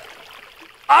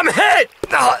 I'm hit!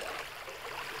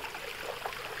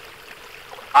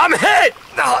 I'm hit!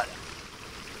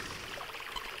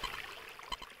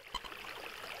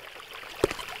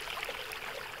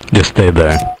 Just stay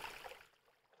there.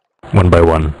 One by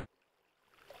one.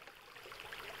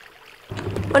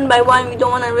 One by one, we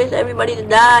don't wanna risk everybody to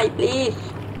die, please.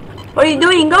 What are you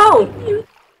doing? Go!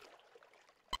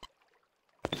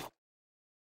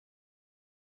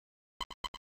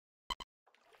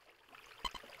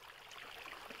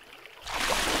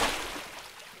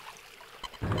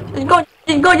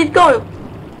 Just go!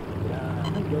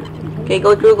 Okay,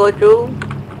 go through. Go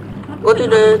to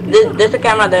there's a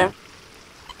camera there.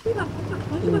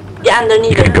 Get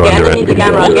underneath it. Get underneath the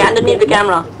camera. Get underneath the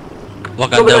camera.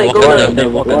 Walk under.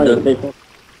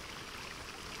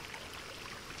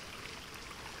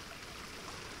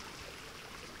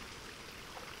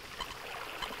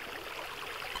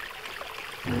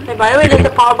 Hey, by the way, there's a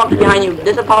power box behind you.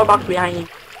 There's a power box behind you.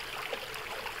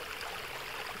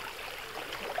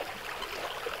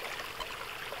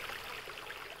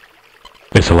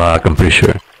 There's a lock, I'm pretty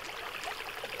sure.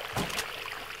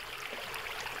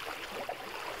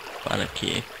 Found a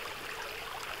key.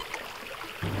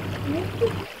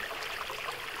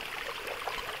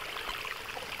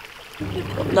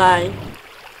 Don't die.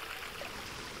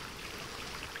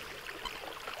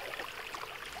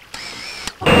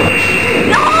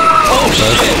 Oh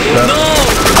shit! No!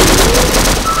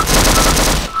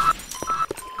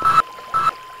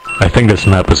 I think this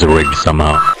map is rigged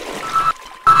somehow.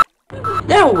 Is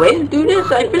there a way to do this?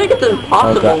 I feel like it's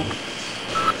impossible.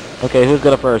 Okay, who's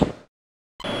gonna first?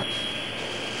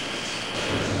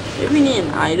 Maybe we need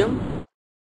an item.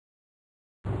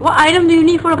 What item do you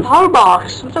need for the power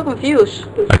box? I'm so confused.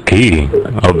 A key,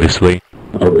 obviously.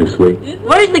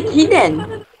 Where is the key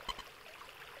then?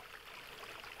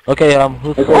 Okay,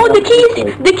 who's first? Oh, the key is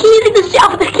in the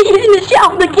shelf. The key is in the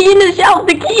shelf. The key is in the shelf.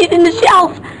 The key is in the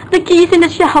shelf. The key is in the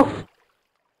shelf.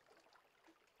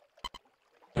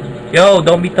 Yo,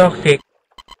 don't be toxic.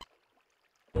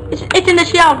 It's in the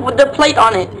shelf with the plate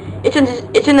on it. It's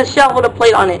in the shelf with a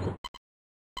plate on it.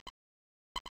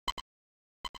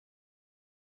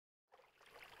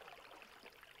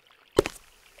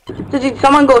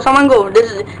 Someone go.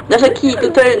 There's a key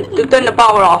to turn the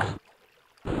power off.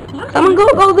 Someone go.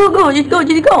 Just go.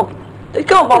 Let's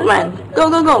go, Bossman.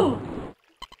 Go.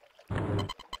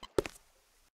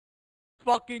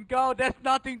 Fucking go, there's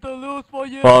nothing to lose for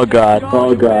you. Oh god.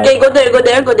 Okay, go there.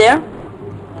 Go.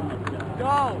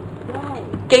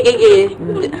 Okay.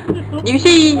 Do you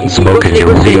see? Smoking, you're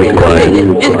really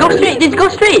quiet. Just go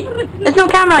straight. There's no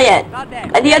camera yet.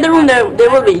 At the other room there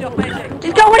will be.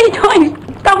 Just go, what are you doing?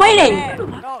 Stop waiting.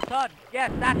 No, son.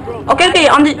 Yes, that room. Okay,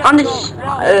 on the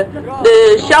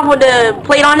shelf with the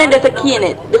plate on it, there's a key in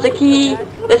it. There's a key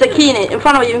in it. In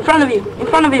front of you.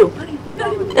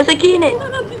 There's a key in it.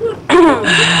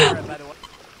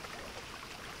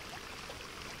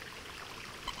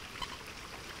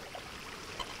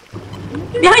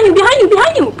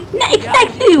 Behind you.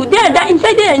 Next to you. There,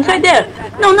 inside there.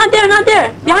 No, not there.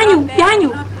 Behind you.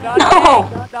 No.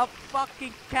 The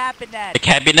fucking cabinet. The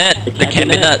cabinet.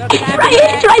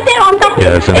 It's right there on top.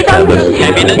 Yeah, it's in the cabinet.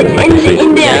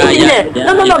 In there.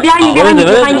 No, behind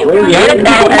you.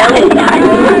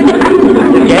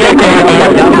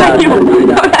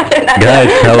 Guys,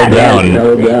 settle down.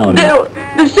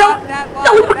 The shelf.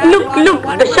 Look.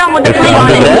 The shelf with the plate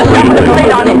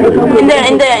on it.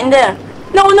 In there.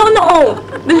 No, no, no!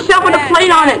 The shell with the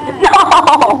plate on it!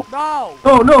 No! No!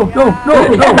 No, no, no, no,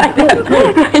 no!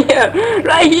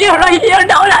 Right here, right here!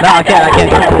 No, not No, I can't.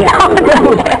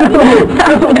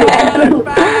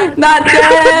 Not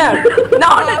there!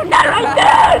 No, not right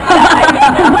there!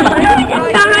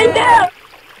 Not right there!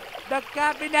 The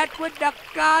cabinet with the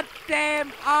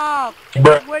goddamn up!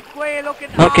 Which way looking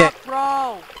Okay. up,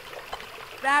 bro?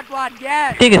 That one,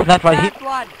 yes! I think it's not right here. That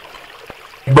one!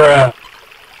 Bruh.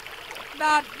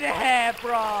 Not there,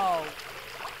 bro!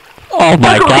 Oh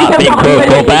my god, big bro,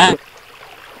 go back.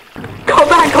 Go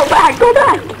back, go back, go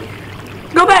back!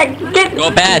 Go back! Get Go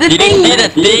back. the Did you thing. see the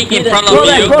thing in front of Go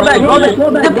back, you? go back, go back, go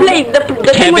back. The plate, the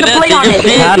thing with the Cabinet, plate on did it. you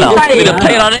see it? Inside With the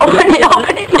plate on it? Open it,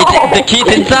 open it, no! The key's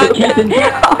inside?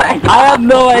 Oh my God. I have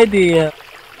no idea.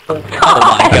 Oh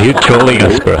my Are you god. trolling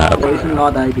us, perhaps? It's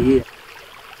not idea.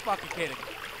 Fucking kidding.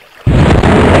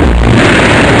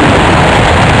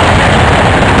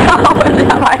 Oh, it's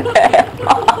not right there.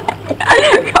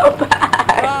 Go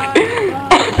back.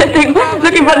 The thing,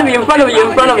 look in front of you, in front of you,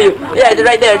 in front of you. Yeah, it's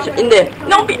right there, it's in there.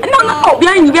 No, no,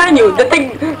 behind you, behind you. The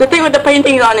thing with the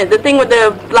paintings on it. The thing with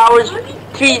the flowers,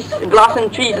 trees, blossom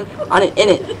trees on it, in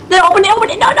it. There, open it, open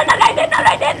it. No, no, not right there, not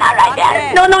right there, not right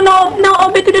there. No, no, no, no,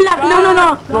 open to the left. No, no,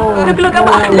 no. Look up.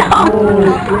 No.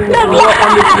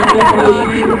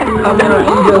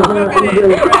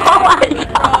 Oh my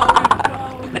God.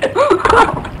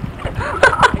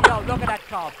 Yo, look at that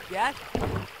cop, yes?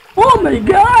 Oh my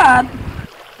god!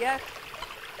 Yes?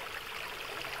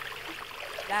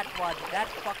 That one, that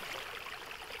fucking...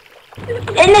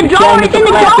 In the drawer, it's in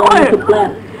the drawer.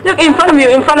 Look, in front of you,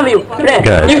 in front of you. There.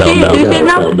 Guys, You see it? calm You see it down,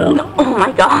 now? calm down. No. Oh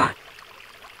my God.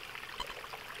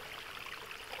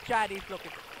 Chinese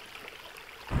looking.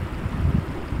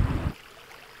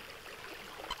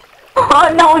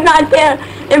 Oh no, not there.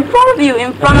 In front of you,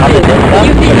 in front of you. You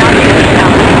see it now, you see it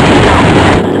now.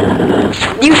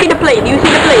 You see the plate, you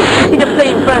see the plate, you see the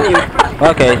plate in front of you.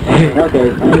 Okay,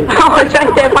 okay. Oh, it's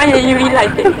right there, finally you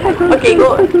realized it. Okay,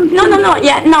 go. No, no, no,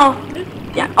 yeah, no.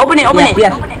 Yeah, open it, open it.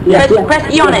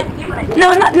 Press E on it.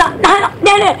 No, no, there.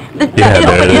 Open it.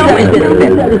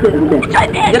 It's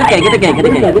right there. Get the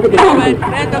key.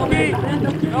 Where's the key?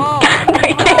 No!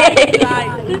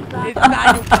 Inside, you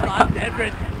got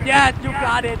it. Yes, you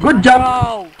got it. Good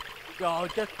job. Go,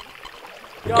 just...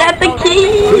 Get the key.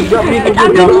 It's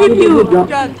underneath you.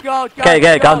 Just go, just Okay,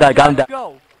 go, calm down, calm just down.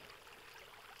 Go.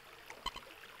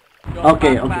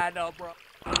 Okay, okay. Man, bro.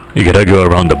 You gotta go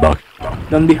around the box.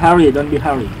 Don't be hurry. To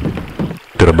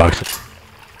the box.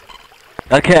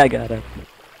 Okay, I got it.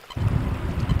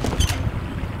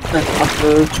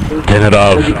 Turn it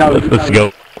off. Let's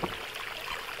go.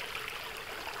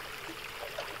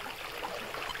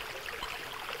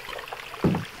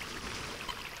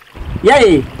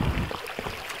 Yay!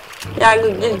 Yeah,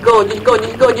 just go.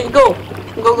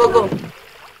 Go.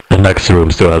 The next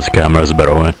room still has cameras, by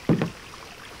the way.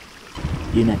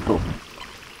 You net go.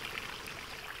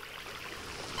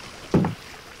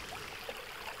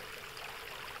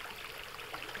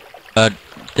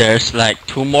 There's like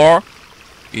 2 more.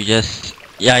 You just...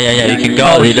 Yeah, you can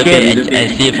go a little bit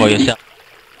and see it for yourself.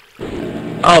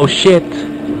 Oh shit!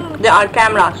 There are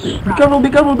cameras. Be careful.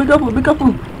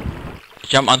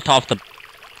 Jump on top of the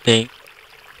thing.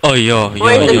 Oh, yo.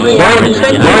 Where is the key?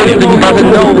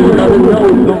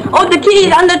 No. Oh, the key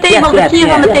is on the table. Yes, The key is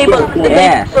on the table. The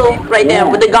yes. desk. So right there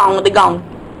with the gong.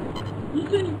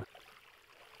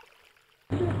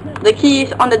 The key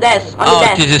is on the desk.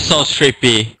 Oh, this is so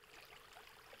trippy.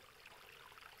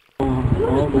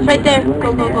 It's right there.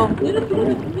 Go. Go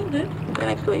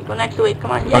next to it.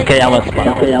 Come on. Yeah, Okay, yeah. I was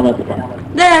spot.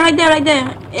 There, right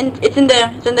there. It's in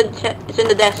there. It's in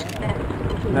the desk.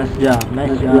 Nice job.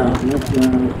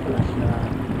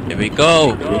 Here we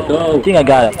go. I think I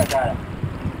got it.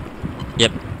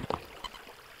 Yep.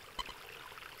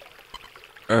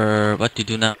 What to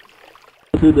do now?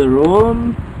 To the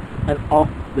room and off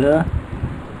the...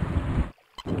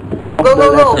 Go.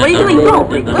 What are you doing?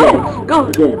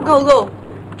 Go.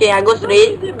 Okay, I go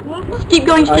straight. Just keep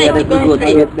going straight. That's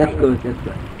good.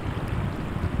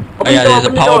 Oh yeah, there's a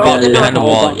power box behind the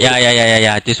wall.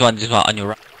 Yeah. This one on your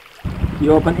right.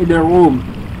 You open either room.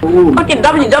 Okay,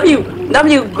 W.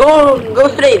 Go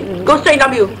straight.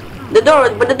 W. The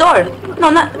door. No,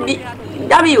 not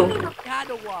W.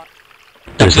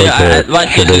 There's like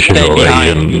a traditional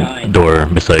Asian door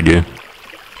beside you.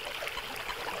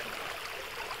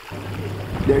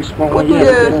 There's Go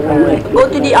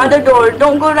to the other door.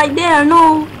 Don't go right there.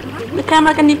 No, the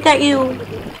camera can detect you.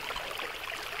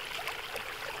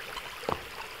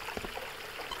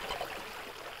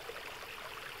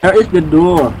 There is the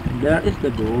door.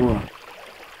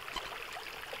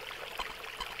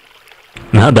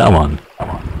 Not that one.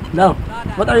 No.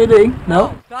 What are you doing?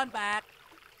 No. Turn back.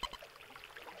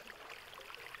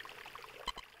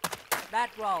 That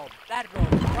row.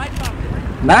 Right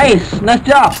mountain. Nice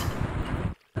job.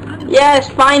 Yes,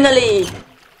 finally.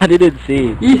 I didn't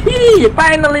see. Yee,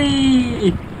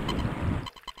 finally.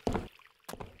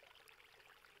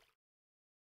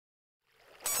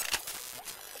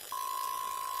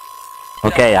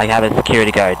 Okay, I have a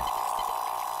security guard.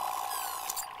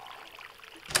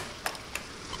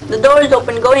 The door is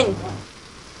open, go in.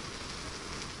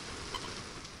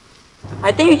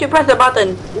 I think you should press the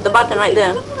button right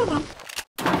there.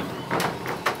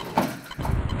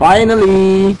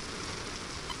 Finally.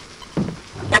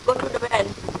 Yeah, go to the bed.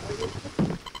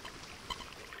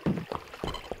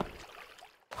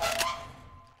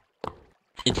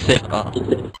 It's safe.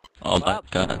 Oh my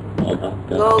god.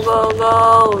 Go.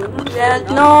 Yes,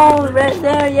 no, right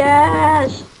there,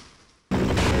 yes.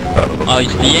 Oh,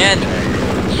 it's the end.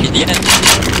 It's the end.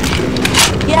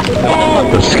 Yes.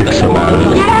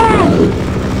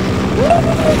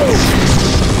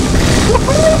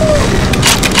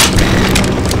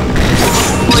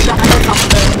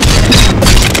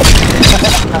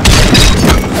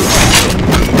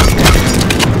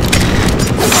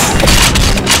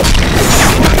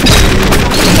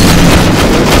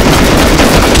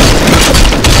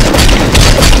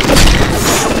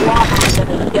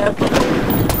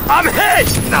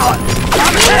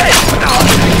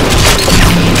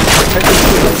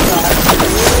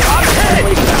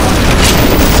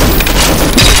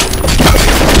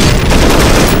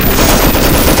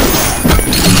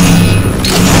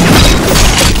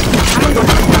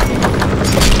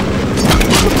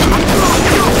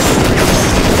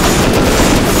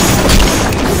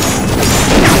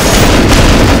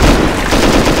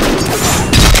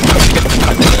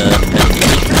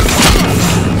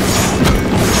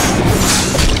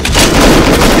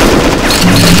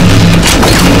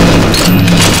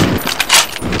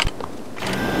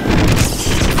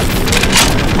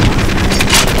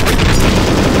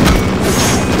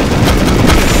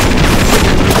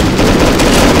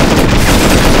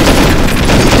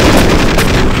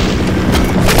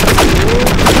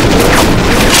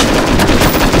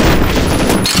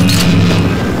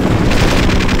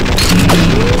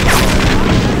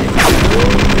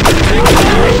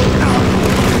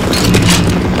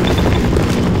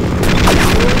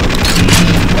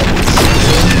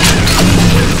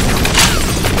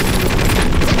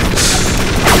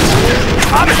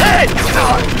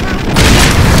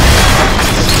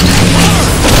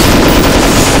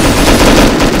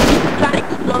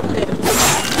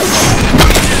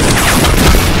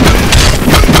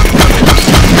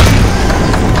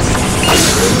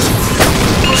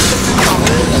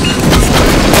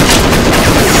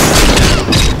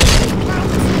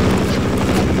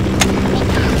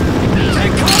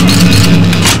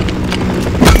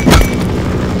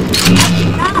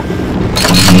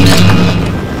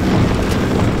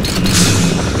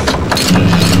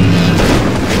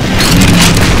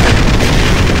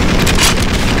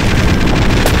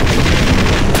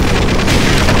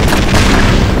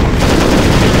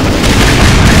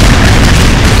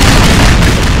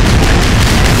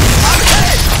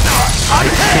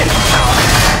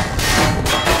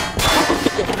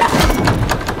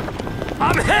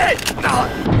 I'm hit!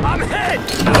 I'm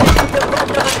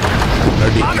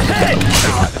hit!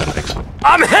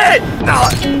 I'm hit!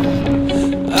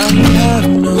 I have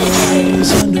no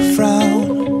reason to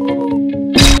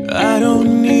frown. I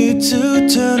don't need to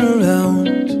turn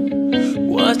around.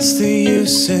 What's the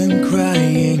use in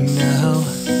crying now?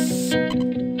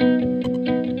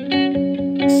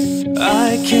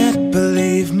 I can't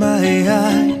believe my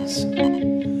eyes.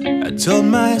 I told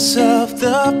myself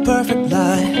the perfect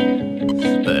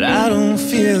lie, but I don't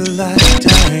feel like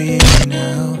dying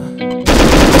now.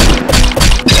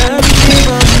 And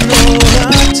even though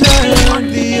I turned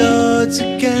the odds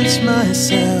against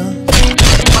myself,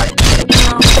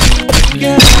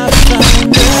 yeah, I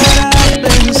found that I've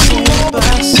been saved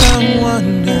by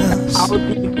someone else.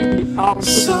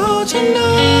 So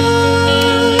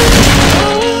tonight,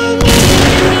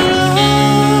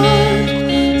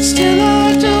 still I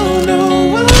don't know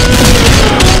why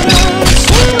I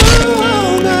swallow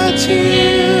all my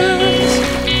tears.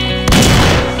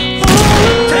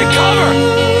 Take cover!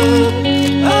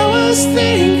 I was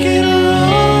thinking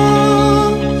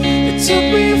wrong. It took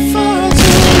me far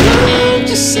too long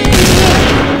to see that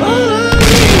all I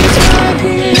need is right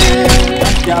here.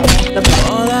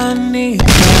 All I need is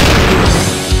right here.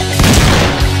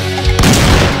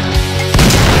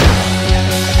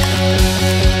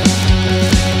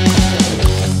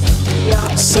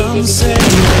 Some say I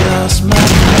lost my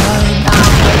mind.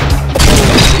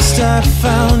 I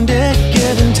found it,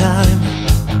 given time,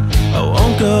 I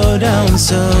won't go down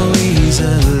so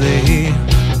easily.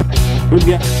 Good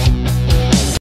guy.